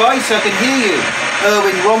this device, I can hear you.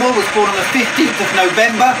 Erwin Rommel was born on the 15th of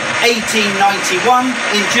November, 1891,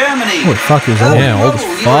 in Germany. What the fuck is that? Yeah, old as You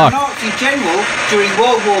were a fuck. Nazi general during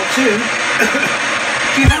World War II.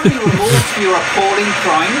 Do you have any remorse for your appalling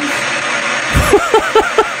crimes?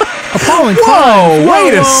 Appalling Whoa, crimes.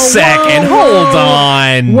 wait a second. Hold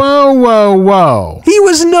on. Whoa, whoa, whoa. He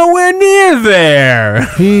was nowhere near there.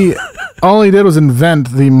 All he did was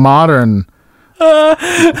invent the modern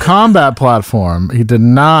combat platform. He did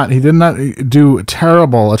not do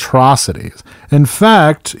terrible atrocities. In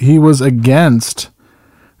fact, he was against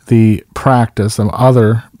the practice of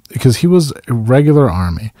because he was a regular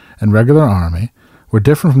army, and regular army were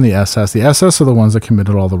different from the SS. The SS are the ones that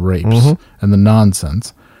committed all the rapes and the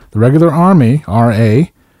nonsense. The regular army, RA,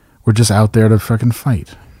 were just out there to fucking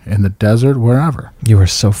fight in the desert, wherever. You are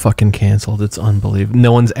so fucking canceled. It's unbelievable.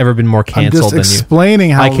 No one's ever been more canceled than you. I'm just explaining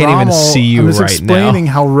how I can't even see you right now. I'm just explaining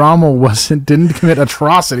how Rommel didn't commit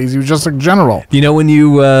atrocities. He was just a general. You know when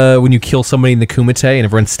you kill somebody in the Kumite and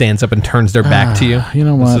everyone stands up and turns their back to you? You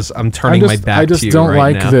know what? I'm turning my back to you. I just don't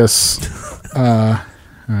right like now. this. All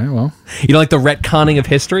right, well. You don't like the retconning of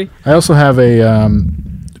history? I also have a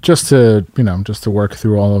just to work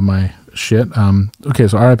through all of my shit. Okay,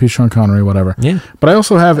 so R.I.P. Sean Connery, whatever. Yeah. But I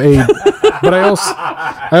also have I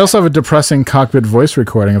also have a depressing cockpit voice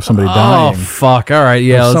recording of somebody dying. Oh fuck! All right,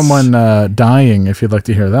 yeah. Of someone dying. If you'd like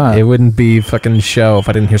to hear that, it wouldn't be fucking show if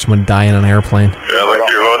I didn't hear someone dying on an airplane. Yeah, like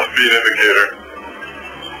your low speed indicator.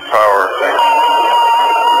 Power.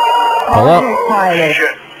 Pull up.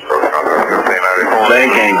 Shit.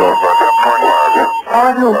 Bank angle.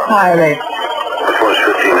 Auto pilot. Plus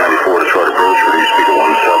 1594 to Charter Approach for the speaker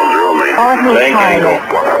 170, main. Auto Bank angle.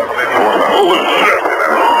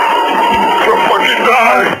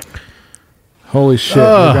 Holy shit,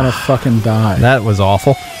 we're gonna fucking die. That was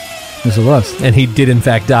awful. Yes, it was. And he did in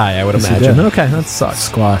fact die, I would Yes, he imagine. did. Okay, that sucks.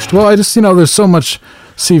 Squashed. Well, I just there's so much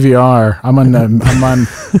CVR.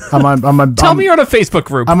 Tell me you're on a Facebook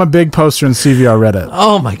group. I'm a big poster in CVR Reddit.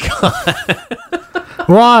 Oh my god.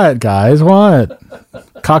 What, guys? What?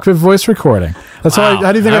 Cockpit voice recording. That's Wow.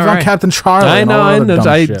 how do you think I've All done right. Captain Charlie? I and know. all I other know.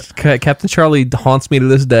 dumb shit? Captain Charlie haunts me to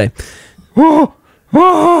this day.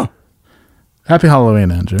 Happy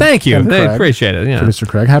Halloween, Andrew. Thank you. And I Craig, appreciate it. Yeah. Producer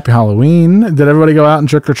Craig. Happy Halloween. Did everybody go out and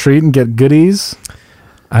trick or treat and get goodies?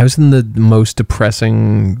 I was in the most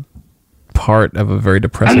depressing part of a very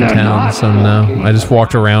depressing town, so no. I just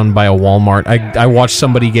walked around by a Walmart. I watched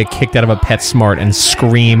somebody get kicked out of a PetSmart and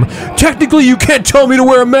scream, "Technically, you can't tell me to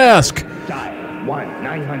wear a mask!" Dial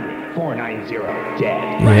 1-900-499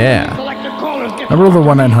 Yeah. Remember the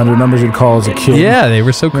 1-900 numbers you'd call as a kid? Yeah, they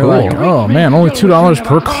were so cool. Like, oh man, only $2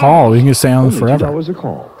 per call. You can stay on forever. $2 a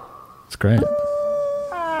call. It's great.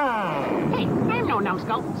 Hey, I'm no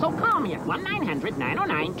numbskull, so call me at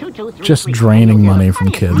 1-900-909-2233. Just draining money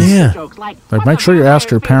from kids. Yeah. Like, make sure you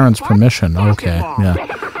ask your parents' permission. Okay,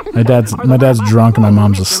 yeah. My dad's drunk and my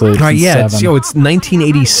mom's asleep. Right, She's yeah. 7. It's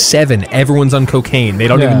 1987. Everyone's on cocaine. They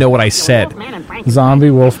don't even know what I said.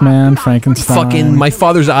 Zombie, Wolfman, Frankenstein. Fucking, my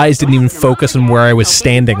father's eyes didn't even focus on where I was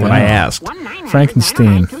standing when I asked.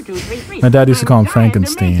 Frankenstein. My dad used to call him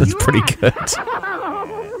Frankenstein. That's pretty good.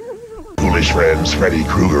 Foolish friends, Freddy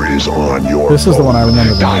Krueger is on your This is the one I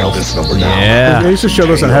remember. Dial this number now. Yeah. They used to show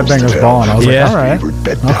this at Headbangers Ball, and I was like, all right,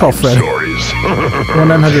 I'll call Fred.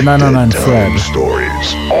 1-900-909-FRED.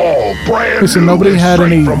 Stories. All brand Listen, nobody had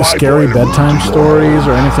any scary bedtime stories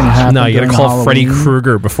or anything happen. No, you gotta during call Halloween. Freddy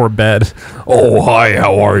Krueger before bed. Oh, hi,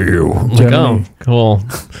 how are you? Like, Jimmy. oh, cool.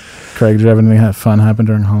 Craig, did you have anything fun happen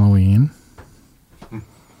during Halloween?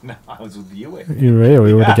 No, I was with you. You were,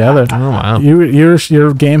 we were together. Oh, wow.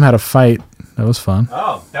 Your game had a fight. That was fun.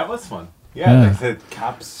 Oh, that was fun. Yeah, Yeah. like the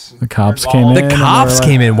cops. The cops came in. The cops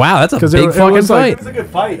came in. Wow, that's a 'Cause big fucking fight. It was a good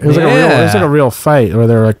fight. It was like a real fight where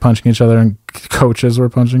they were like punching each other and coaches were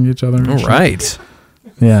punching each other. All right.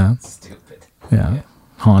 Yeah. Stupid. Yeah.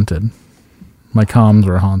 Haunted. My comms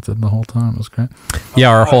were haunted the whole time. It was great. Yeah,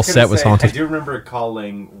 our whole set was haunted. I do remember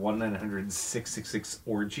calling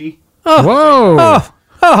 1-900-666-ORGY. Oh. Whoa.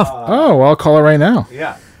 Oh. Well, I'll call it right now.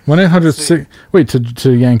 Yeah. 1-800-6. Wait,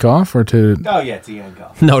 to yank off or to? Oh yeah, to yank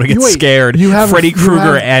off. No, to get scared. Freddy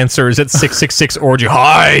Krueger answers at 666-ORGY.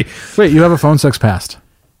 Hi. Wait, you have a phone sex past?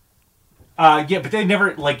 Yeah, but they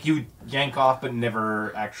never you yank off, but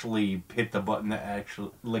never actually hit the button that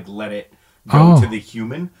actually let it go to the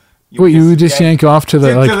human. You just yank off to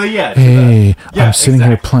the hey, I'm sitting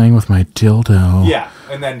here playing with my dildo. Yeah,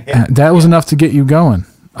 and then hit. That was enough to get you going.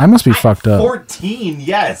 I must be fucked up. 14,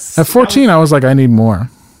 yes. At 14, I was like, I need more.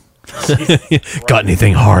 Got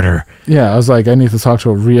anything harder? Yeah, I was like, I need to talk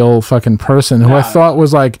to a real fucking person who I thought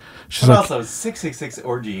was like. She's but like, also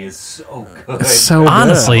 666-ORGY is so good. So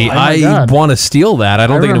honestly, good. Oh my God. want to steal that. I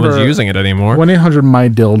don't think anyone's using it anymore. 1-800-my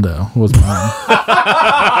dildo was mine.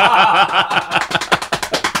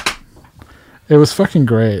 It was fucking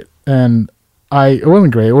great, and it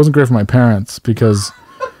wasn't great. It wasn't great for my parents because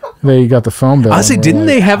they got the phone bill. Honestly, didn't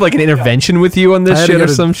they have like an intervention with you on this shit or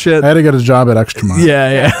some shit? I had to get a job at Extra Mile.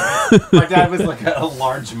 Yeah. My dad was like a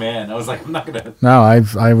large man. I was like, I'm not gonna. No, I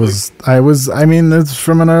was. I mean, it's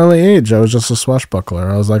from an early age. I was just a swashbuckler.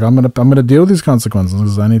 I was like, I'm gonna deal with these consequences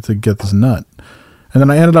because I need to get this nut. And then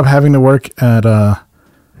I ended up having to work at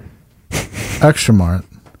Extra Mart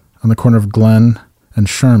on the corner of Glen and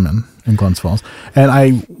Sherman in Glens Falls.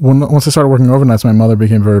 And once I started working overnights, my mother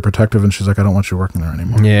became very protective, and she's like, I don't want you working there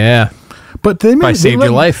anymore. Yeah. But I saved your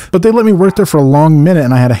life. But they let me work there for a long minute,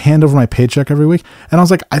 and I had to hand over my paycheck every week. And I was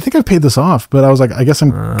like, I think I've paid this off, but I was like, I guess I'm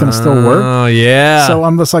gonna still work. Oh yeah. So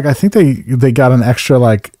I'm just like, I think they got an extra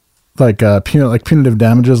punitive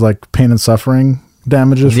damages, like pain and suffering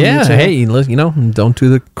damages. Yeah. Hey, don't do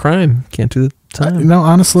the crime, can't do the time. No,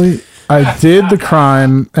 honestly, I did the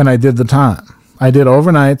crime and I did the time. I did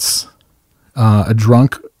overnights. A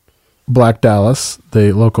drunk Black Dallas,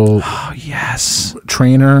 the local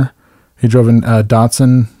trainer. He drove in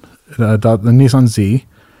Datsun, the Nissan Z,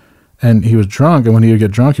 and he was drunk. And when he would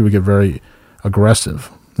get drunk, he would get very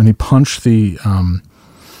aggressive. And he punched the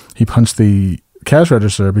cash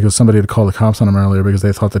register because somebody had called the cops on him earlier because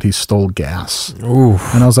they thought that he stole gas.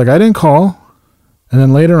 Oof. And I was like, I didn't call. And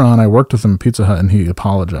then later on, I worked with him at Pizza Hut, and he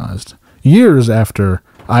apologized years after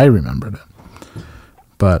I remembered it.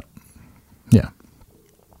 But yeah,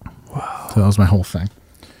 wow. So that was my whole thing.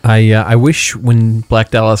 I wish when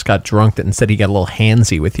Black Dallas got drunk that instead he got a little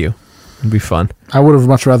handsy with you. It'd be fun. I would have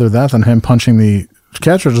much rather that than him punching the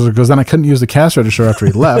cash register because then I couldn't use the cash register after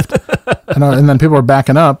he left. And then people were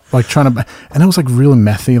backing up, like trying to buy, and it was like really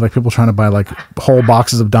methy, like people trying to buy like whole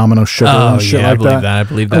boxes of Domino sugar and shit like that. I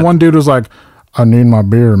believe that. And one dude was like, I need my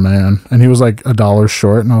beer, man. And he was like $1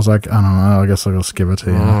 short. And I was like, I don't know, I guess I'll just give it to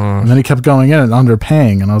you. And then he kept going in and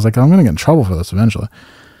underpaying. And I was like, I'm going to get in trouble for this eventually.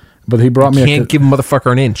 But he brought me can't give a motherfucker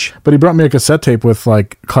an inch. But he brought me a cassette tape with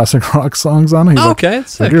like classic rock songs on it. He's okay.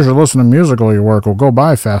 Like, if you should listen to musical your work will go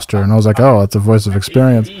by faster. And I was like, oh, it's a voice of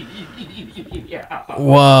experience.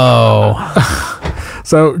 Whoa.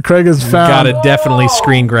 So Craig has found... Gotta definitely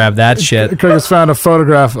screen grab that shit. Craig has found a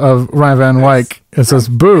photograph of Ryan Van Wyck. It says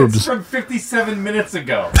boobs. It's from 57 minutes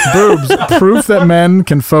ago. Boobs. Proof that men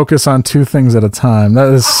can focus on two things at a time.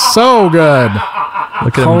 That is so good.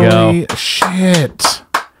 Look at him go. Holy shit.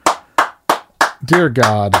 Dear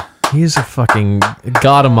God. He's a fucking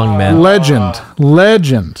god among men.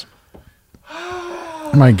 Legend.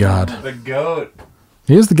 My God. The GOAT.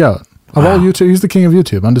 He is the GOAT. Of all YouTube, he's the king of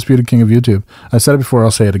YouTube. Undisputed king of YouTube. I said it before,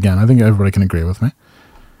 I'll say it again. I think everybody can agree with me.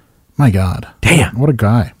 My God. Damn. What a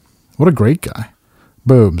guy. What a great guy.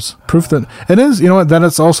 Boobs. Proof that... It is, you know what, that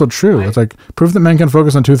it's also true. It's like, proof that men can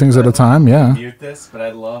focus on two things at a time, yeah. Mute this, but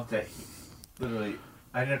I love that he literally...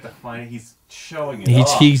 I didn't have to find it. He's showing it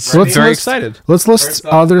He's off. very excited. Let's list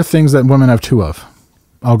other things that women have two of.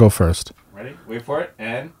 I'll go first. Ready? Wait for it,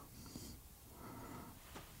 and...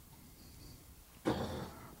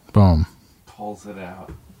 Boom. Pulls it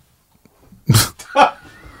out.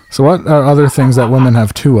 So what are other things that women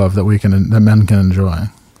have two of that men can enjoy?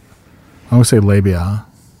 I would say labia.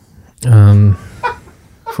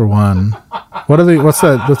 For one. What's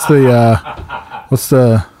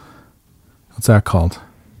that called?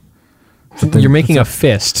 You're making a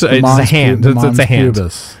fist. It's a hand. It's a hand.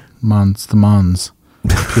 Pubis. The mons.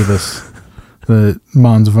 Pubis. The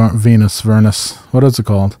mons Venus. What is it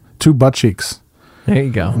called? Two butt cheeks. There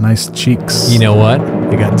you go. Nice cheeks. You know what?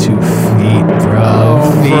 You got 2 feet, bro.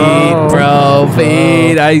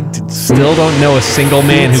 Feet. I still don't know a single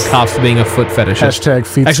man who cops for being a foot fetishist. Hashtag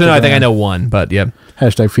feetstagram. Actually, no, I think I know one, but yeah.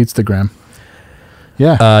 Hashtag feetstagram.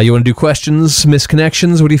 Yeah. You want to do questions,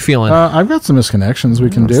 misconnections? What are you feeling? I've got some misconnections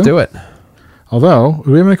we can do. Let's do it. Although,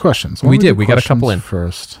 do we have any questions? We did. We got a couple in.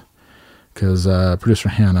 First, because producer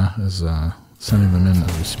Hannah is sending them in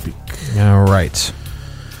as we speak. All right.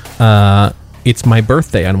 It's my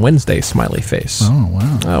birthday on Wednesday, smiley face. Oh,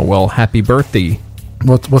 wow. Well, happy birthday.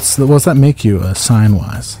 What's that make you,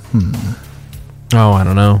 sign-wise? Oh, I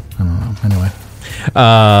don't know. Anyway.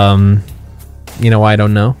 You know why I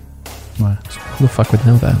don't know? Why? Who the fuck would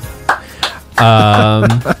know that?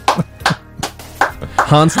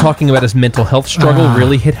 Hans talking about his mental health struggle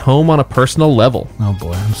really hit home on a personal level. Oh,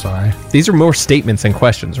 boy. I'm sorry. These are more statements than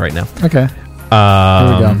questions right now. Okay. Here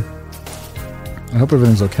we go. I hope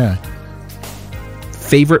everything's okay.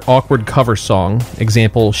 Favorite awkward cover song?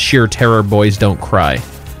 Example, Sheer Terror, Boys Don't Cry.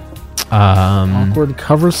 Awkward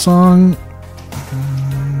cover song?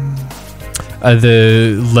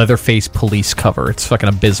 The Leatherface Police cover. It's fucking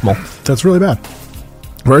abysmal. That's really bad.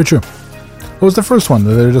 Very true. What was the first one?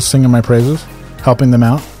 They were just singing my praises? Helping them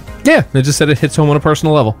out? Yeah, they just said it hits home on a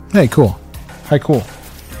personal level. Hey, cool. Hi, cool.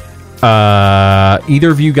 Either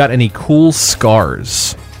of you got any cool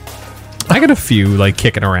scars? I got a few,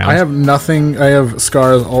 kicking around. I have nothing. I have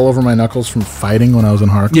scars all over my knuckles from fighting when I was in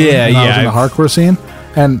hardcore. Yeah, I was in the hardcore scene.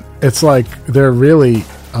 And it's they're really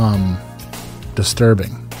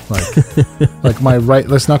disturbing. Like my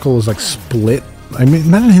this knuckle is split. I mean,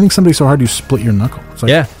 imagine hitting somebody so hard you split your knuckle. It's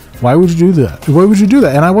yeah. Why would you do that? Why would you do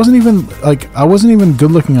that? And I wasn't even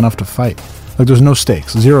good looking enough to fight. There's no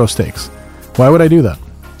stakes, 0 stakes. Why would I do that?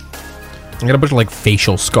 I got a bunch of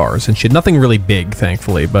facial scars and shit. Nothing really big,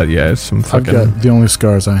 thankfully, but yeah, some fucking. I've got the only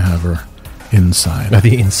scars I have are inside.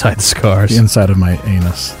 The inside scars. The inside of my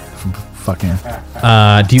anus from fucking.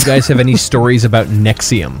 Do you guys have any stories about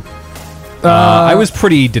Nexium? I was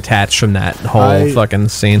pretty detached from that whole fucking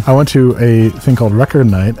scene. I went to a thing called Record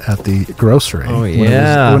Night at the grocery. Oh,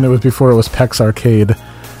 yeah. When it was before it was Peck's Arcade,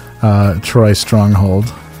 Troy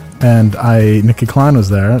Stronghold. And Nikki Klein was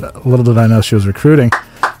there. Little did I know she was recruiting.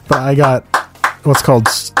 But I got what's called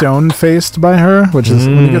stone-faced by her, which is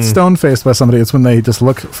when you get stone-faced by somebody, it's when they just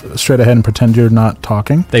look straight ahead and pretend you're not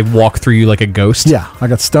talking. They walk through you like a ghost? Yeah, I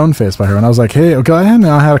got stone-faced by her, and I was like, hey, okay, I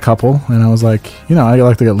had a couple, and I was like, I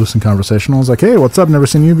like to get loose and conversational. I was like, hey, what's up? Never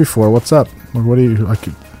seen you before. What's up? What are you,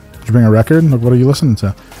 did you bring a record? What are you listening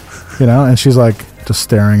to? And she's just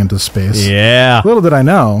staring into space. Yeah. Little did I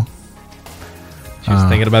know. She was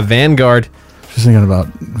thinking about Vanguard. She's thinking about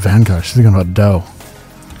Vanguard. She's thinking about Doe.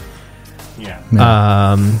 Yeah.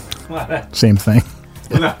 Same thing.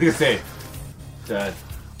 Well, no, I was going to say, the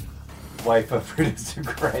wife of producer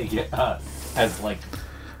Greg has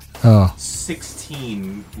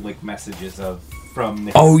 16 messages from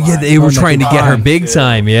Nikki Klein. They were trying to get her big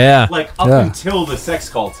time, yeah. Until the sex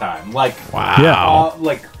call time. Wow. Yeah.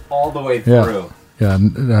 All the way through.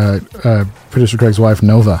 Yeah, producer Craig's wife,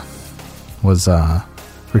 Nova, was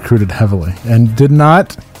recruited heavily and didn't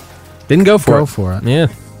go for it. Yeah.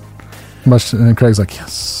 And Craig's like,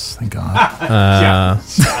 yes, thank God.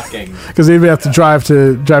 Shocking. Because he'd have to drive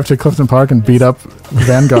to Clifton Park and beat up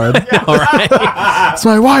Vanguard. All right. It's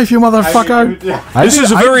my wife, you motherfucker. This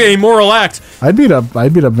is a very amoral act. I'd beat up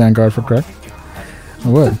Vanguard for Craig. I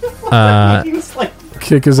would. He was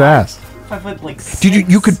kick his ass. Dude,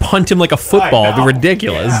 you could punt him like a football. It'd be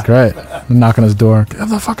ridiculous. Great. Knock on his door. Get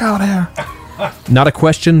the fuck out of here. Not a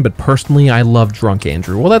question, but personally, I love Drunk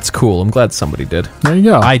Andrew. Well, that's cool. I'm glad somebody did. There you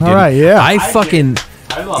go. I did. All right, yeah. I fucking...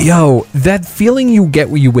 that feeling you get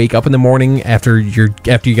when you wake up in the morning after you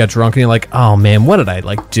got drunk and you're like, oh man, what did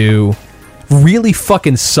I do? Really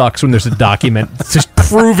fucking sucks when there's a document just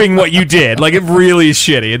proving what you did. Like, it really is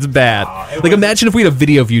shitty. It's bad. Like, imagine if we had a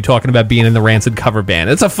video of you talking about being in the Rancid cover band.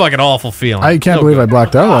 It's a fucking awful feeling. I can't believe I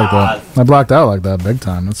blacked out like that. I blacked out like that big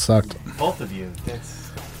time. It sucked. Both of you.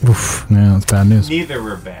 That's... Oof, yeah, that's bad news. Neither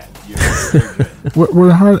were bad. You're good.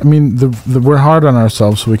 We're hard. I mean, we're hard on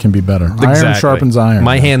ourselves so we can be better. Exactly. Iron sharpens iron.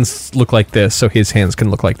 My hands look like this, so his hands can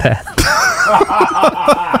look like that.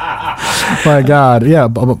 My God, yeah.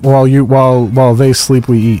 While they sleep,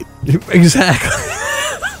 we eat. Exactly.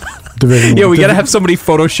 We gotta have somebody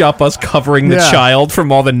Photoshop us covering the child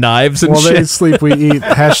from all the knives and while shit. While they sleep, we eat.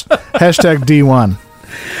 Hashtag D1.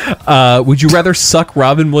 Would you rather suck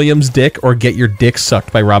Robin Williams' dick or get your dick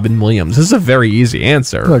sucked by Robin Williams? This is a very easy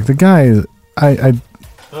answer. Look, the guy, I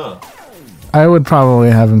would probably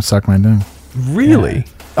have him suck my dick. Really? Yeah.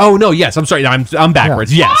 Oh no! Yes, I'm sorry. I'm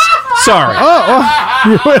backwards. Yeah. Yes, sorry.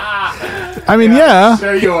 I mean, yeah.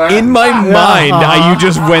 There you are. In my mind, you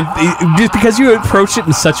just went just because you approached it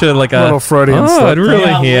in such a little Freudian slip.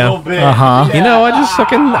 Really? Yeah. You know, I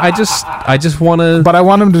just want to. But I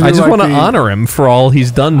want him to. I just want to honor him for all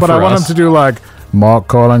he's done. But for I want him to do like Mark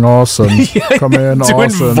calling Orson. Come in, doing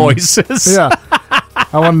Orson. Voices. Yeah.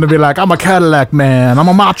 I want him to be like, I'm a Cadillac man. I'm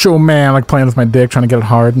a macho man. Like playing with my dick, trying to get it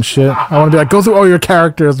hard and shit. I want to be like, go through all your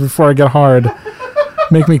characters before I get hard.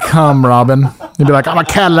 Make me come, Robin. You'd be like, I'm a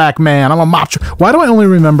Cadillac man. I'm a macho. Why do I only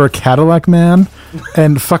remember Cadillac man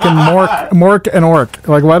and fucking Mork and Ork?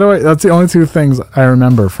 Like, why do I? That's the only two things I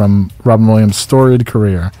remember from Robin Williams' storied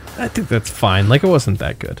career. I think that's fine. Like, it wasn't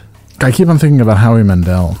that good. I keep on thinking about Howie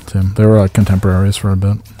Mandel, too. They were like contemporaries for a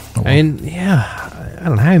bit. I mean, yeah. I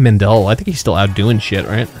don't know. Howie Mandel, I think he's still out doing shit,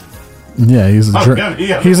 right? Yeah, he's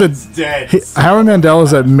Howie Mandel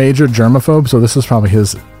is a major germaphobe, so this is probably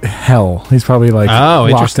his hell. He's probably like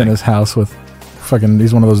locked in his house with fucking.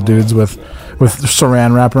 He's one of those dudes with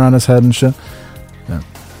saran wrap around his head and shit. Yeah.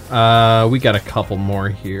 We got a couple more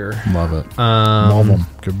here. Love it. Love them.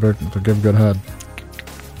 Give good head.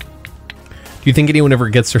 Do you think anyone ever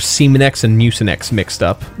gets their Semenex and Mucinex mixed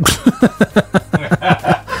up?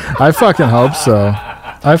 I fucking hope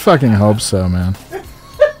so. Man.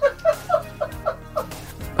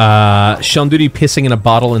 Sean Duty pissing in a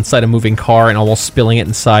bottle inside a moving car and almost spilling it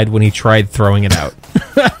inside when he tried throwing it out.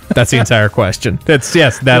 That's the entire question.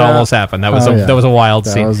 That almost happened. That was a wild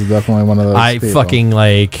scene. That was definitely one of those. People.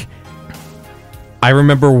 I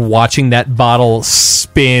remember watching that bottle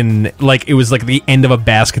spin like it was like the end of a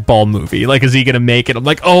basketball movie. Like, is he gonna make it? I'm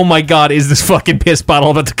like, oh my god, is this fucking piss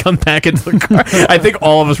bottle about to come back into the car? I think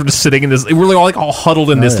all of us were just sitting in this. We were like all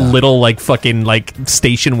huddled in this little like fucking like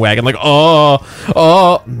station wagon. Like, yeah,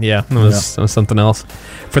 it was something else.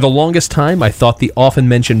 For the longest time, I thought the often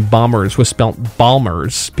mentioned Bombers was spelt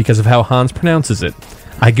Balmers because of how Hans pronounces it.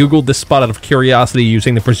 I googled this spot out of curiosity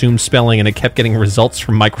using the presumed spelling, and it kept getting results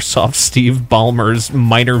from Microsoft Steve Ballmer's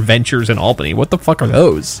Minor Ventures in Albany. What the fuck are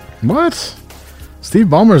those? What? Steve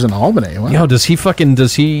Ballmer's in Albany? What? Yo, does he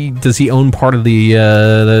own part of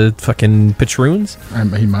the fucking Patroons?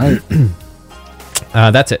 He might.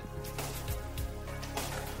 That's it.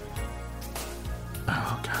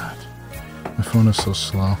 Oh god, my phone is so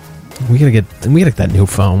slow. We gotta get that new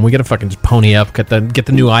phone. We gotta fucking just pony up, get the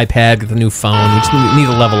new iPad, get the new phone. We just need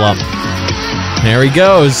to level up. There he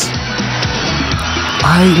goes.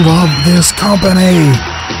 I love this company.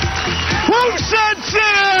 Who said sit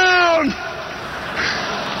down?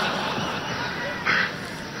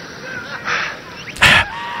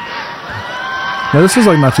 Now this is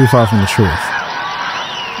like not too far from the truth.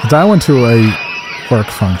 I went to a work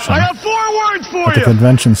function. I have 4 words for at the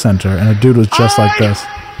convention center, and a dude was just like this.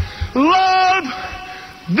 Love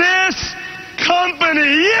this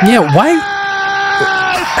company. Yeah, why?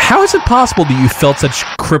 How is it possible that you felt such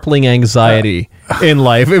crippling anxiety in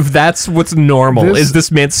life if that's what's normal? Is this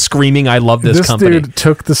man screaming, I love this company? This dude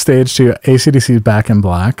took the stage to AC/DC's Back in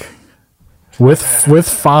Black with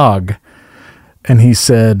Fog, and he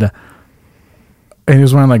said, and he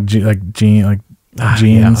was wearing like jeans, like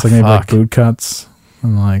maybe like boot cuts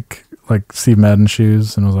and like Steve Madden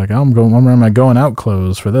shoes, and was like, I'm wearing my going out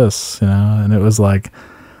clothes for this, and it was like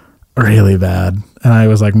really bad. And I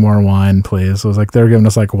was like, more wine, please. It was like they were giving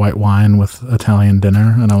us like white wine with Italian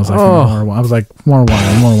dinner, and I was like, more wine. I was like, more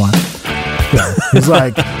wine. Yeah.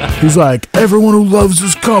 He's like, everyone who loves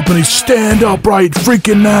this company, stand up right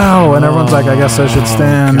freaking now. And everyone's like, I guess I should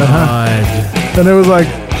stand. And it was like,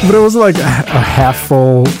 But it was like a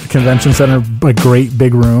half-full convention center, a great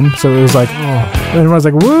big room. So it was like, everyone was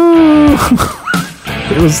like, woo!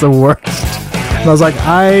 It was the worst. And I was like,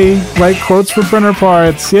 I write quotes for printer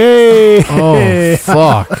parts. Yay! Oh,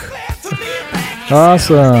 fuck.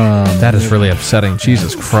 Awesome. That is really upsetting.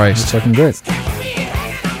 Jesus Christ. It's fucking great.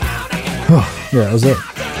 Yeah, that was it.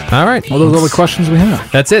 All right. Well, those are all the questions we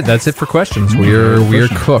have. That's it. That's it for questions. We're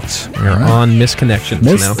cooked. We're on Misconnections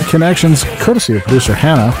now. Misconnections, courtesy of producer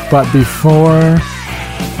Hannah. But before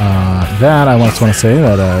that, I just want to say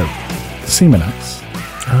that Semenex.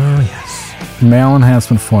 Oh, yes. Male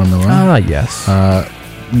enhancement formula. Ah, yes.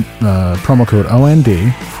 Promo code OND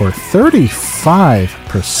for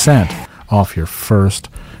 35% off your first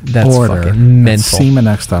order at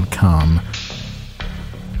Semenex.com.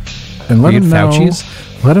 And let them know. Fauci's?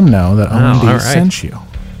 Let them know that OND right. sent you.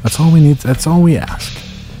 That's all we need. That's all we ask.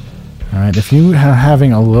 All right. If you are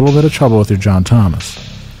having a little bit of trouble with your John Thomas,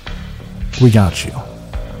 we got you.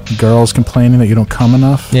 Girls complaining that you don't come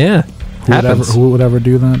enough. Yeah. Who would ever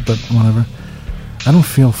do that? But whatever. I don't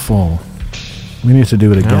feel full. We need to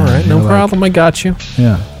do it again. All right. No problem. I got you.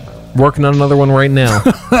 Yeah. Working on another one right now.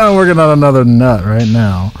 I'm working on another nut right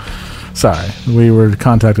now. Sorry. We were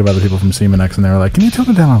contacted by the people from Semenex, and they were like, can you tone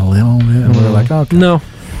it down a little bit? And we were like, okay. No.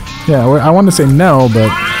 Yeah, I wanted to say no,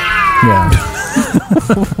 but yeah.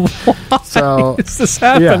 So, is this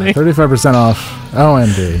happening? Yeah, 35% off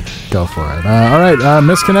OND. Go for it. All right,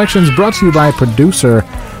 Misconnections brought to you by producer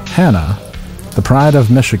Hannah, the pride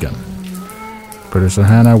of Michigan. Producer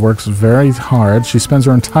Hannah works very hard. She spends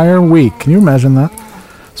her entire week. Can you imagine that?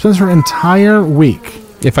 Spends her entire week.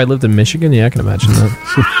 If I lived in Michigan, yeah, I can imagine that.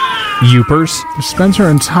 Youpers. She spends her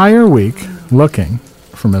entire week looking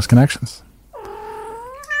for Misconnections.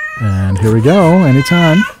 And here we go.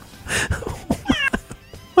 Anytime.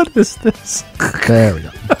 What is this? There we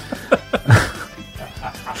go.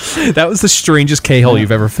 That was the strangest K-hole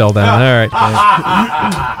you've ever fell down. All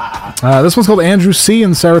right. This one's called Andrew C.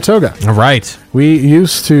 in Saratoga. All right. We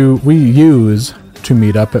use to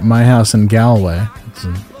meet up at my house in Galway. It's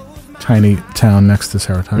a tiny town next to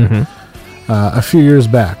Saratoga. Mm-hmm. A few years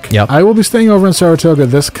back. Yep. I will be staying over in Saratoga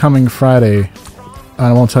this coming Friday.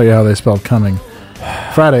 I won't tell you how they spelled coming.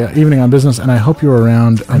 Friday evening on business, and I hope you're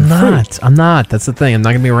around. I'm not. That's the thing. I'm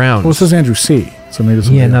not going to be around. Well, it says Andrew C. So maybe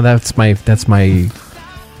that's my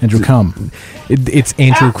Andrew Cum. It's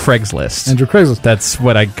Andrew Craigslist. Andrew Craigslist. That's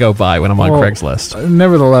what I go by when I'm on Craigslist.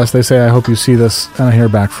 Nevertheless, they say, I hope you see this, and I hear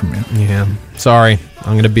back from you. Yeah. Sorry.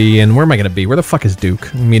 I'm going to be in... Where am I going to be? Where the fuck is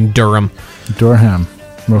Duke? I mean, Durham. Durham,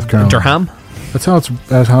 North Carolina. Durham? That's how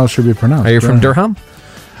it should be pronounced. Are you from Durham?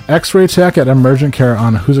 X-Ray Tech at Emergent Care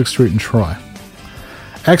on Hoosick Street in Troy.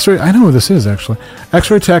 X-Ray... I know who this is, actually.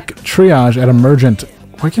 X-Ray Tech Triage at Emergent...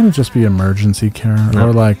 Why can't it just be emergency care?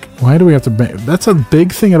 No. Or why do we have to... That's a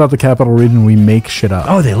big thing about the Capital Region. We make shit up.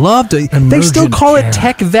 Oh, they love to... They still call it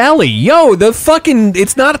Tech Valley. Yo,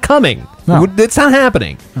 it's not coming. No. It's not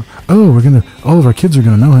happening. Oh, all of our kids are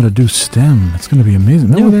going to know how to do STEM. It's going to be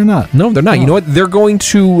amazing. No, they're not. No, they're not. You know what? They're going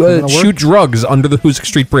to shoot drugs under the Hoosick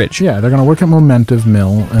Street Bridge. Yeah, they're going to work at Momentive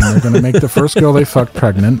Mill, and they're going to make the first girl they fuck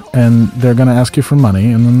pregnant, and they're going to ask you for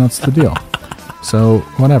money, and then that's the deal. So,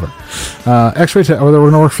 whatever. X-Ray Tech, or they're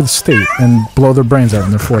going to work for the state and blow their brains out in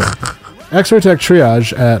their forehead. X-Ray Tech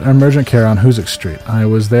Triage at Emergent Care on Hoosick Street. I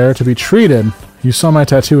was there to be treated. You saw my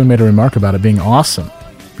tattoo and made a remark about it being awesome.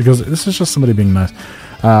 Because this is just somebody being nice.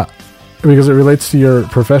 Because it relates to your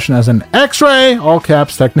profession as an X-ray, all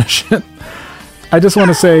caps, technician. I just want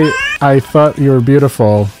to say I thought you were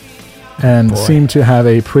beautiful and seemed to have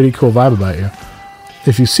a pretty cool vibe about you.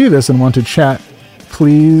 If you see this and want to chat,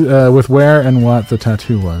 please, with where and what the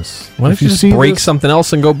tattoo was. Why don't you just break something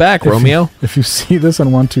else and go back, Romeo? If you see this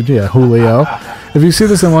and want to, Julio. If you see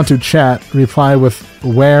this and want to chat, reply with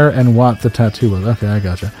where and what the tattoo was. Okay, I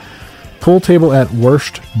gotcha. Pool table at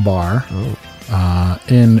Wurst Bar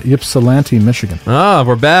in Ypsilanti, Michigan.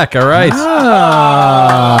 We're back. All right.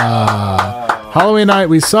 Halloween night,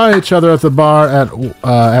 we saw each other at the bar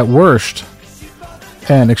at Wurst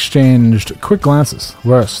and exchanged quick glances.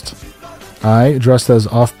 Wurst. I, dressed as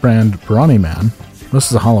off-brand Brawny Man, this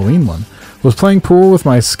is a Halloween one, was playing pool with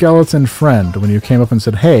my skeleton friend when you came up and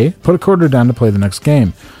said, hey, put a quarter down to play the next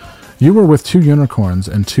game. You were with 2 unicorns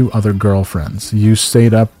and 2 other girlfriends. You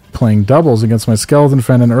stayed up playing doubles against my skeleton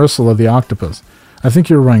friend and Ursula the octopus. I think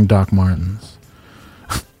you were wearing Doc Martens.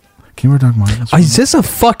 Can you wear Doc Martens? Is this a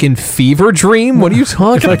fucking fever dream? What are you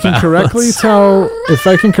talking about? If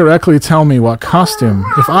I can correctly tell me what costume,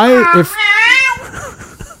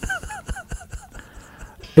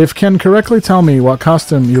 if can correctly tell me what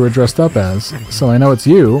costume you were dressed up as, so I know it's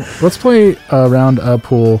you, let's play a round of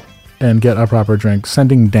pool and get a proper drink,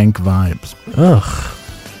 sending dank vibes. Ugh.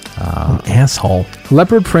 Asshole.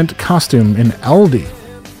 Leopard print costume in Aldi.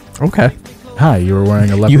 Okay. Hi, you were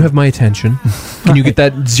wearing a leopard. You have my attention. Can you get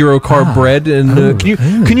that zero carb bread? And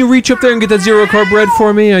can you reach up there and get that zero carb bread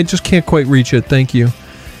for me? I just can't quite reach it. Thank you.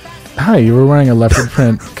 Hi, you were wearing a leopard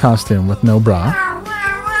print costume with no bra.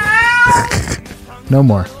 No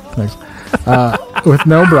more. Thanks. With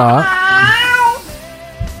no bra.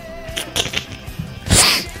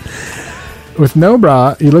 With no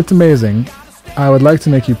bra, you looked amazing. I would like to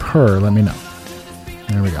make you purr. Let me know.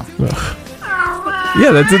 There we go. Ugh.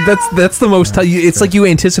 Yeah, that's the most. It's like you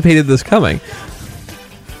anticipated this coming.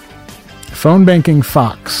 Phone banking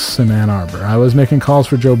Fox in Ann Arbor. I was making calls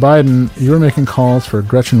for Joe Biden. You were making calls for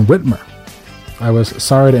Gretchen Whitmer. I was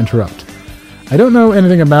sorry to interrupt. I don't know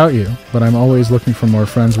anything about you, but I'm always looking for more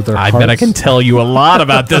friends with their hearts. I bet I can tell you a lot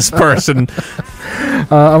about this person.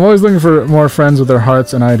 I'm always looking for more friends with their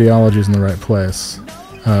hearts and ideologies in the right place.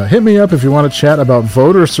 Hit me up if you want to chat about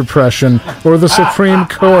voter suppression or the Supreme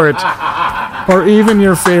Court or even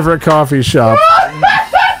your favorite coffee shop.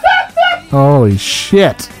 Holy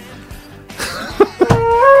shit.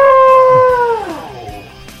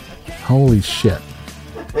 Holy shit.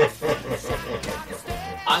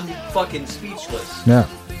 I'm fucking speechless. Yeah.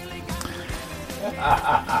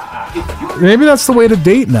 Maybe that's the way to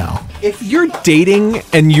date now. If you're dating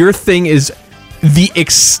and your thing is the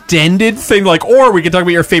extended thing, like, or we can talk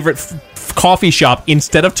about your favorite coffee shop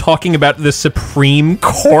instead of talking about the Supreme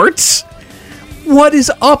Court. What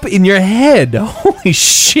is up in your head? Holy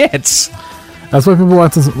shit! That's what people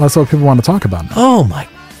want to. That's what people want to talk about now. Oh my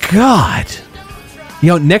god!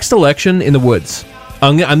 Next election in the woods.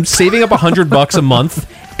 I'm saving up $100 a month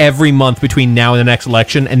every month between now and the next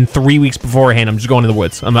election, and 3 weeks beforehand, I'm just going to the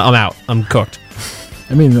woods. I'm out. I'm cooked.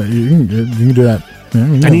 I mean, you can do that. Yeah,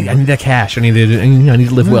 I need that cash. I need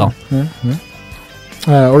to live well.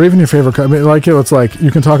 Or even your favorite. It's like you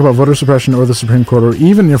can talk about voter suppression or the Supreme Court or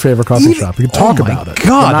even your favorite coffee shop. You can talk about it.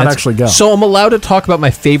 God, not actually go. So I'm allowed to talk about my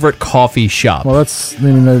favorite coffee shop. Well,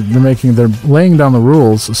 they're laying down the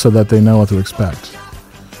rules so that they know what to expect,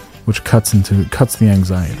 which cuts the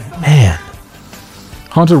anxiety. Man,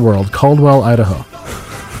 Haunted World, Caldwell, Idaho.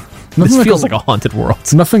 This feels like a haunted world.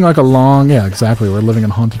 It's nothing like a long, yeah, exactly. We're living in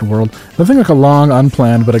a haunted world. Nothing like a long,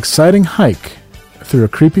 unplanned, but exciting hike through a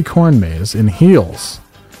creepy corn maze in heels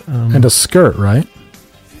and a skirt, right?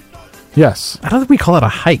 Yes. I don't think we call it a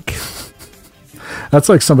hike. That's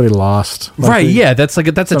like somebody lost. Right, yeah, that's a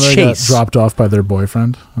chase. Got dropped off by their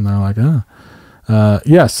boyfriend, and they're like,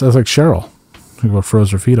 yes, that's like Cheryl, who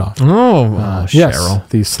froze her feet off. Oh, yes, Cheryl.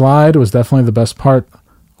 The slide was definitely the best part.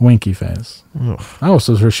 Winky face. Oof. Oh,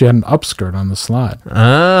 so she had an upskirt on the slide. All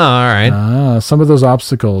right. Some of those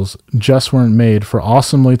obstacles just weren't made for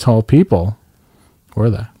awesomely tall people, were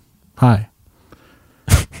they? Hi.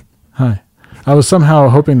 Hi. I was somehow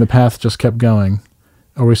hoping the path just kept going,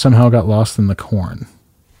 or we somehow got lost in the corn.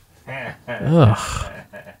 Ugh.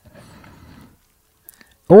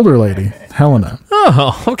 Older lady, Helena.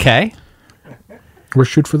 Oh, okay. We're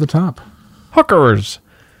shoot for the top. Hookers.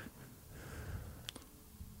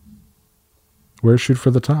 Where's shoot for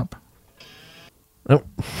the top? Oh.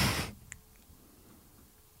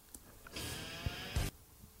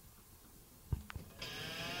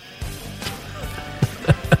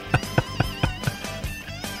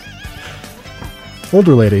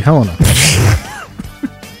 Older lady, Helena.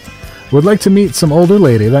 Would like to meet some older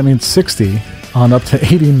lady, that means 60, on up to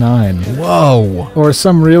 89. Whoa. Or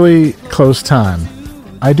some really close time.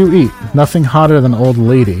 I do eat. Nothing hotter than old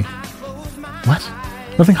lady. What?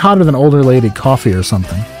 Nothing hotter than older lady coffee or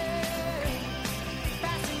something.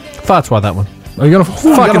 Fatwa, that one. Are you gonna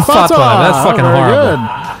fucking fatwa? That's fucking horrible. Good.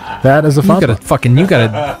 That is a fatwa.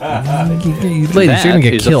 You ladies, you're gonna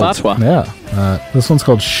get killed. Yeah. This one's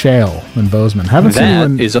called Shale in Bozeman. Haven't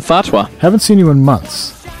seen you in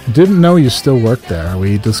months. Didn't know you still worked there.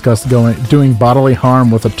 We discussed doing bodily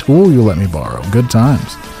harm with a tool you let me borrow. Good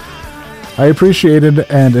times. I appreciated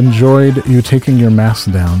and enjoyed you taking your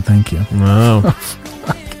mask down. Thank you. Wow.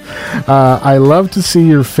 I love to see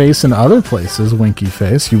your face in other places. Winky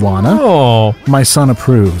face. You wanna? Oh. My son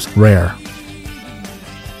approves. Rare.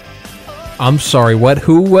 I'm sorry, what?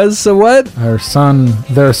 Who was what? Their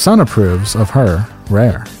son approves of her.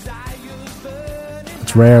 Rare.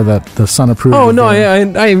 It's rare that the son approves. Oh, of no,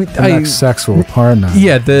 the next sexual partner.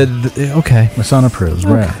 Yeah, okay. My son approves.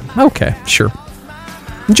 Rare. Okay, sure.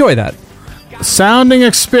 Enjoy that. Sounding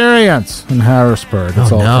experience in Harrisburg.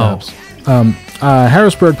 It's all caps.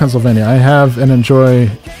 Harrisburg, Pennsylvania. I have and enjoy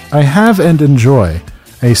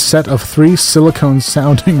a set of 3 silicone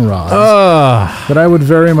sounding rods that I would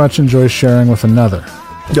very much enjoy sharing with another.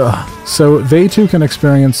 So they too can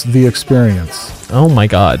experience the experience. Oh my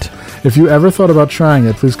god. If you ever thought about trying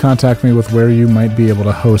it, please contact me with where you might be able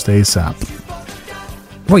to host ASAP.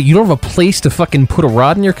 Wait, you don't have a place to fucking put a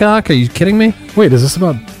rod in your cock? Are you kidding me? Wait, is this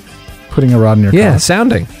about putting a rod in your Yeah, cock?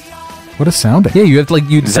 sounding. What is sounding? Yeah, you have like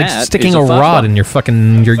it's like That sticking is a a fatwa. rod in your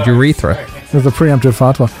fucking your urethra. There's a preemptive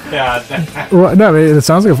fatwa. Yeah. Well, no, it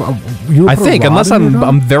sounds like you. I put a think, rod unless in your cock?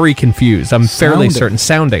 I'm very confused. I'm fairly Sounding. certain.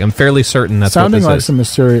 Sounding. I'm fairly certain that's Sounding what like this some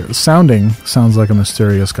mysterious. Sounding sounds like a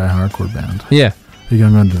mysterious guy hardcore band. is. Yeah. Are you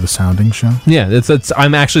going to the Sounding show? Yeah, it's.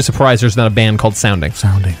 I'm actually surprised there's not a band called Sounding.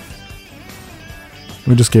 Sounding.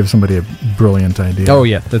 We just gave somebody a brilliant idea. Oh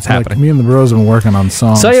yeah, that's Like, happening. me and the bros have been working on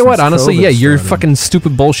songs. Tell you what, since honestly, COVID yeah, your started. fucking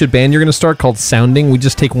stupid bullshit band you're gonna start called Sounding. We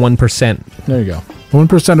just take 1%. There you go.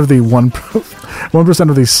 1% of the 1%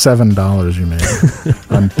 of the $7 you made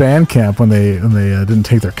on Bandcamp when they didn't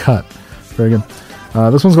take their cut. Very good.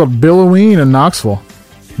 This one's called Billoween in Knoxville.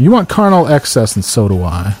 You want carnal excess, and so do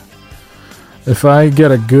I. If I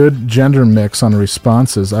get a good gender mix on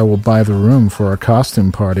responses, I will buy the room for our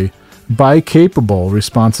costume party. Bi-capable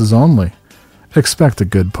responses only. Expect a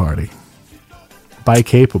good party.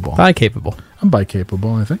 Bi-capable. Bi-capable. I'm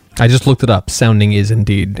bi-capable, I think. I just looked it up. Sounding is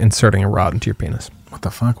indeed inserting a rod into your penis. What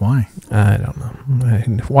the fuck? Why? I don't know.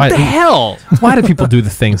 Why What the hell? Why do people do the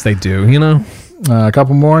things they do? You know. A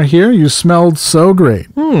couple more here. You smelled so great.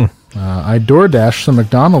 I DoorDashed some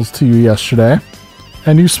McDonald's to you yesterday,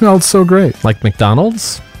 and you smelled so great. Like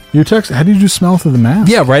McDonald's? You text. How did you smell through the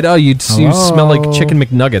mask? Yeah, right. Oh, you smell like chicken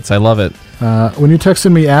McNuggets. I love it. When you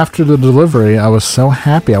texted me after the delivery, I was so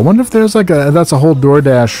happy. I wonder if there's that's a whole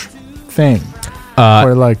DoorDash thing.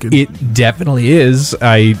 Where like it definitely is.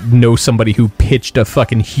 I know somebody who pitched a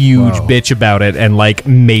fucking huge bitch about it and like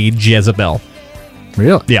made Jezebel.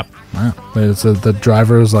 Really? Yep. Wow. It's the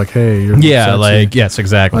driver is like, hey, you're Yeah, sexy. like yes,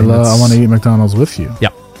 exactly. I want to eat McDonald's with you.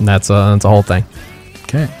 Yep, and that's a whole thing.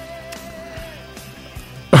 Okay.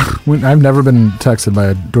 I've never been texted by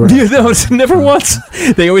a DoorDash. Yeah, no, it's never once.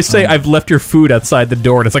 They always say, "I've left your food outside the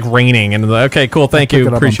door," and it's like raining. And they're like, okay, cool, thank you,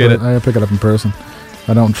 appreciate it. I pick it up in person.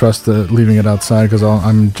 I don't trust leaving it outside because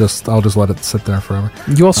I'll just let it sit there forever.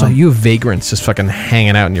 You also you have vagrants just fucking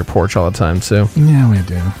hanging out in your porch all the time too. Yeah, we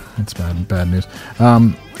do. It's bad news.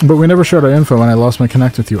 But we never shared our info. When I lost my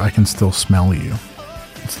connect with you, I can still smell you.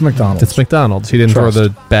 It's the McDonald's. It's McDonald's. He didn't Trust. throw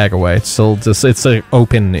the bag away. It's still just it's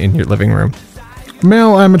open in your living room.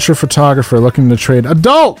 Male amateur photographer looking to trade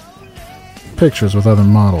adult pictures with other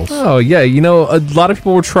models. Oh yeah, you know a lot of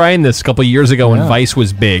people were trying this a couple of years ago when Vice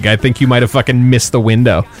was big. I think you might have fucking missed the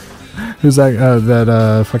window. Who's that?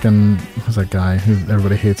 Who's that guy who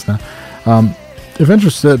everybody hates now? If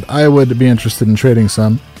interested, I would be interested in trading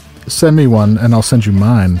some. Send me one, and I'll send you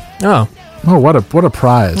mine. Oh, what a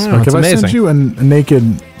prize! Oh, like that's if I amazing. send you a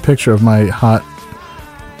naked picture of my hot,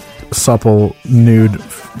 supple, nude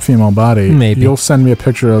female body, Maybe. you'll send me a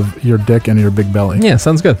picture of your dick and your big belly. Yeah,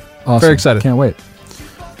 sounds good. Awesome. Very excited. Can't wait.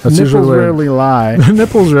 Nipples rarely lie.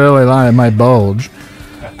 Nipples rarely lie. It might bulge.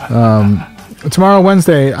 Tomorrow,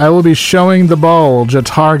 Wednesday, I will be showing the bulge at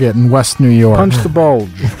Target in West New York. Punch the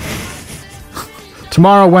bulge.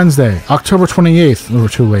 Tomorrow, Wednesday, October 28th. Oh, we're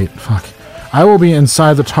too late. Fuck. I will be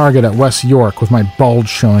inside the Target at West York with my bulge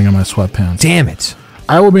showing in my sweatpants. Damn it.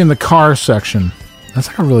 I will be in the car section. That's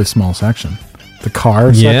like a really small section. The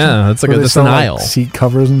car section? Yeah, that's like Where they that's sell, an like, aisle. seat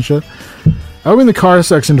covers and shit. I'll be in the car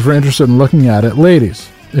section if you're interested in looking at it. Ladies,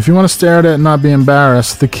 if you want to stare at it and not be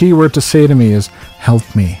embarrassed, the key word to say to me is,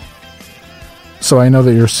 help me. So I know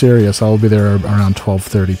that you're serious. I will be there around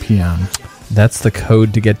 12:30 p.m. That's the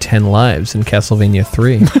code to get 10 lives in Castlevania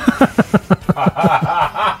 3.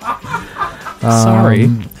 Sorry.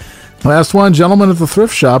 Last one, gentleman at the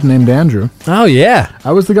thrift shop named Andrew. Oh, yeah.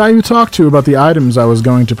 I was the guy you talked to about the items I was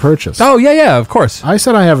going to purchase. Oh, yeah, of course. I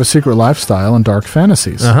said I have a secret lifestyle and dark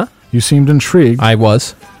fantasies. Uh-huh. You seemed intrigued. I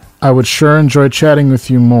was. I would sure enjoy chatting with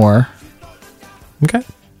you more. Okay.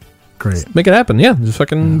 Great. Make it happen. Yeah, just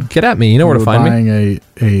fucking get at me. You know where to find me. Buying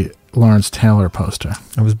a Lawrence Taylor poster.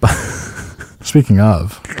 I was Speaking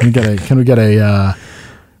of, can we get a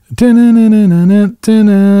get an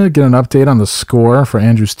update on the score for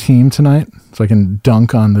Andrew's team tonight, so I can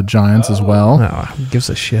dunk on the Giants as well. Oh, who gives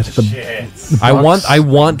a shit? The I Bucks-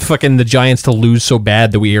 want fucking the Giants to lose so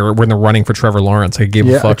bad that we're in the running for Trevor Lawrence. I gave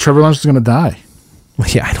a fuck. Trevor Lawrence is going to die.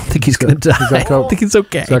 Yeah, I don't think he's going to die. I think he's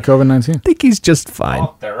okay. He's got COVID-19. I think he's just fine.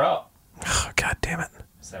 Oh, they're up. Oh, God damn it.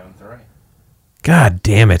 7-3. God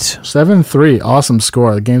damn it. 7-3. Awesome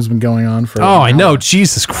score. The game's been going on for... Oh, I know.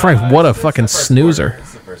 Jesus Christ. What a fucking snoozer.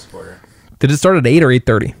 It's the first quarter. Did it start at 8 or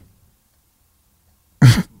 8:30?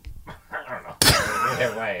 I don't know.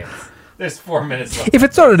 Either way. There's 4 minutes left. If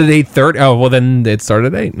it started at 8:30, oh well, then it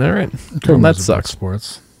started at 8. All right, well, that sucks.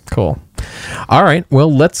 Sports. Cool. All right,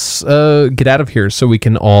 well, let's get out of here so we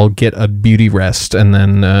can all get a beauty rest and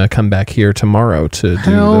then come back here tomorrow to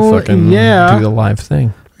do Hell the fucking do the live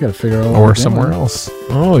thing. We gotta figure out or somewhere else.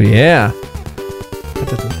 Oh yeah.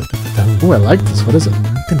 Oh, I like this. What is it?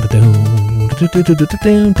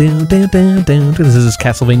 This is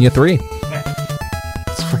Castlevania 3.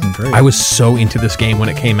 It's fucking great. I was so into this game when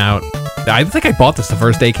it came out. I think I bought this the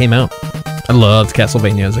first day it came out. I loved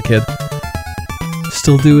Castlevania as a kid.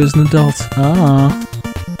 Still do as an adult. I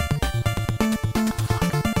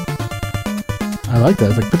like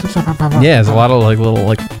that. It's like yeah, there's a lot of like little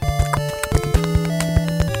like.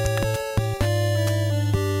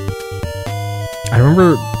 I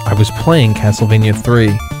remember I was playing Castlevania 3,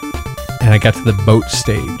 and I got to the boat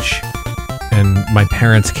stage, and my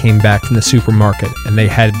parents came back from the supermarket, and they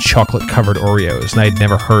had chocolate-covered Oreos, and I'd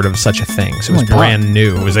never heard of such a thing. So it was brand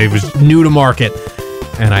new. It was new to market,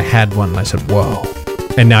 and I had one, and I said, "Whoa."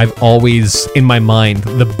 And now I've always, in my mind,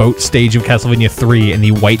 the boat stage of Castlevania 3 and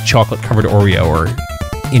the white chocolate-covered Oreo are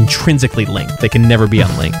intrinsically linked. They can never be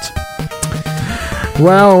unlinked.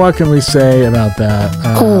 Well, what can we say about that?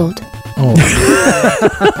 Old.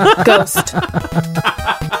 Ghost.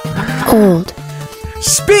 Old.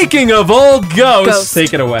 Speaking of old ghosts,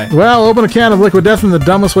 take it away. Well, open a can of liquid death in the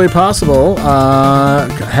dumbest way possible.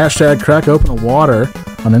 Hashtag crack open a water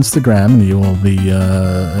on Instagram, and you will be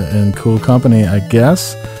in cool company, I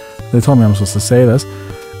guess. They told me I'm supposed to say this.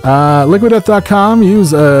 LiquidDeath.com.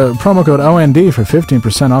 Use promo code OND for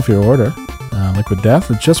 15% off your order. Liquid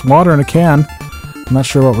Death. It's just water in a can. I'm not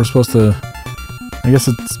sure what we're supposed to... I guess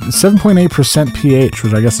it's 7.8% pH,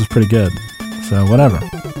 which I guess is pretty good. So, whatever.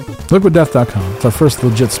 LiquidDeath.com. It's our first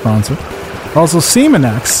legit sponsor. Also,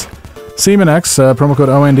 Semenex. Semenex, promo code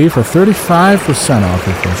OND for 35% off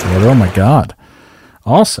your first order. Oh, my God.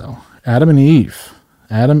 Also, Adam and Eve.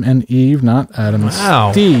 Adam and Eve, not Adam and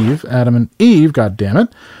Steve. Adam and Eve,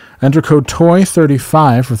 goddammit. Enter code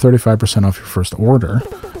TOY35 for 35% off your first order.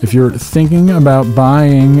 If you're thinking about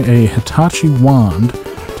buying a Hitachi wand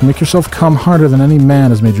to make yourself come harder than any man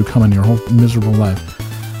has made you come in your whole miserable life,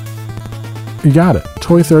 you got it.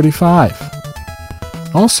 TOY35.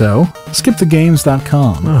 Also,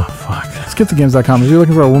 skipthegames.com. Oh, fuck. Skipthegames.com. If you're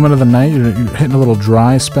looking for a woman of the night, you're hitting a little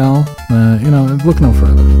dry spell, look no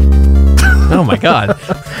further. Oh, my God.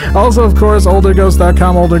 Also, of course,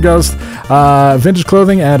 olderghost.com, olderghost. Vintage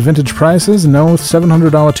clothing at vintage prices. No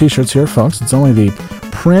 $700 t-shirts here, folks. It's only the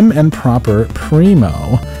prim and proper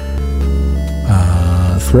primo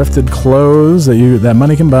thrifted clothes that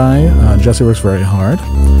money can buy. Jesse works very hard.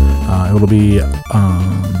 It'll be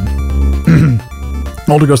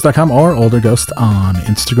olderghost.com or olderghost on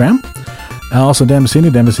Instagram. Also, Dan Bassini,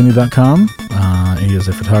 danbassini.com. He is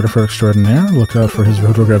a photographer extraordinaire. Look out for his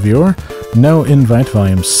rotogravure. No Invite,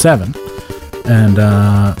 Volume 7. And,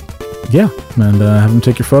 have him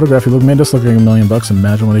take your photograph. You made us look like $1 million.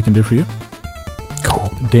 Imagine what he can do for you. Cool.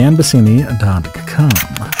 danbassini.com.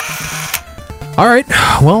 All right.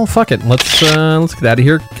 Well, fuck it. Let's get out of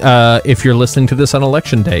here. If you're listening to this on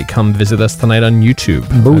Election Day, come visit us tonight on YouTube.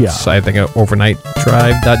 Booyah. It's, I think,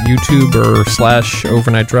 overnightdrive.youtube or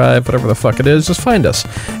 /overnightdrive, whatever the fuck it is. Just find us.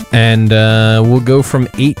 And we'll go from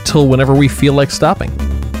 8 till whenever we feel like stopping.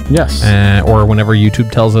 Yes. Or whenever YouTube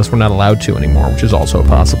tells us we're not allowed to anymore, which is also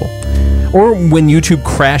possible. Or when YouTube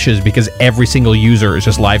crashes because every single user is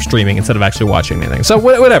just live streaming instead of actually watching anything. So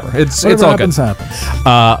whatever. It's all good.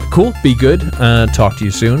 Happens. Cool. Be good. Talk to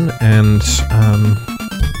you soon. And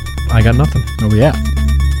I got nothing. Oh, yeah.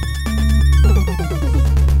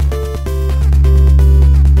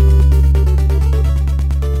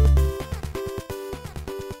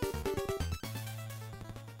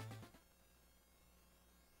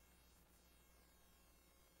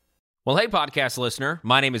 Well, hey, podcast listener.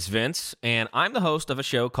 My name is Vince, and I'm the host of a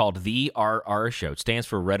show called The RR Show. It stands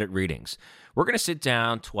for Reddit Readings. We're going to sit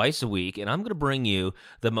down twice a week, and I'm going to bring you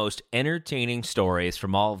the most entertaining stories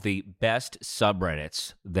from all of the best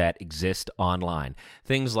subreddits that exist online.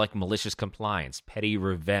 Things like malicious compliance, petty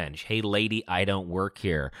revenge, hey, lady, I don't work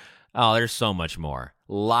here. Oh, there's so much more.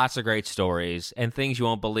 Lots of great stories and things you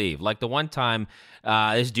won't believe. Like the one time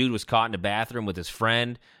this dude was caught in a bathroom with his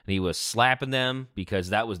friend, and he was slapping them because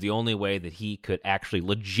that was the only way that he could actually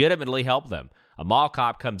legitimately help them. A mall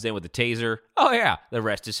cop comes in with a taser. Oh, yeah, the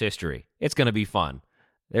rest is history. It's going to be fun.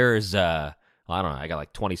 There's, I don't know, I got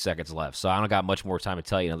like 20 seconds left, so I don't got much more time to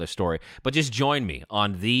tell you another story. But just join me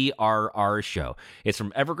on The RR Show. It's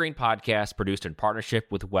from Evergreen Podcast, produced in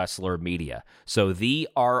partnership with Wessler Media. So The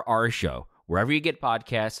RR Show, Wherever you get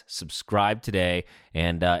podcasts, subscribe today.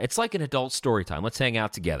 And it's like an adult story time. Let's hang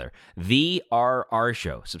out together. The RR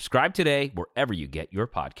Show. Subscribe today wherever you get your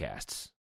podcasts.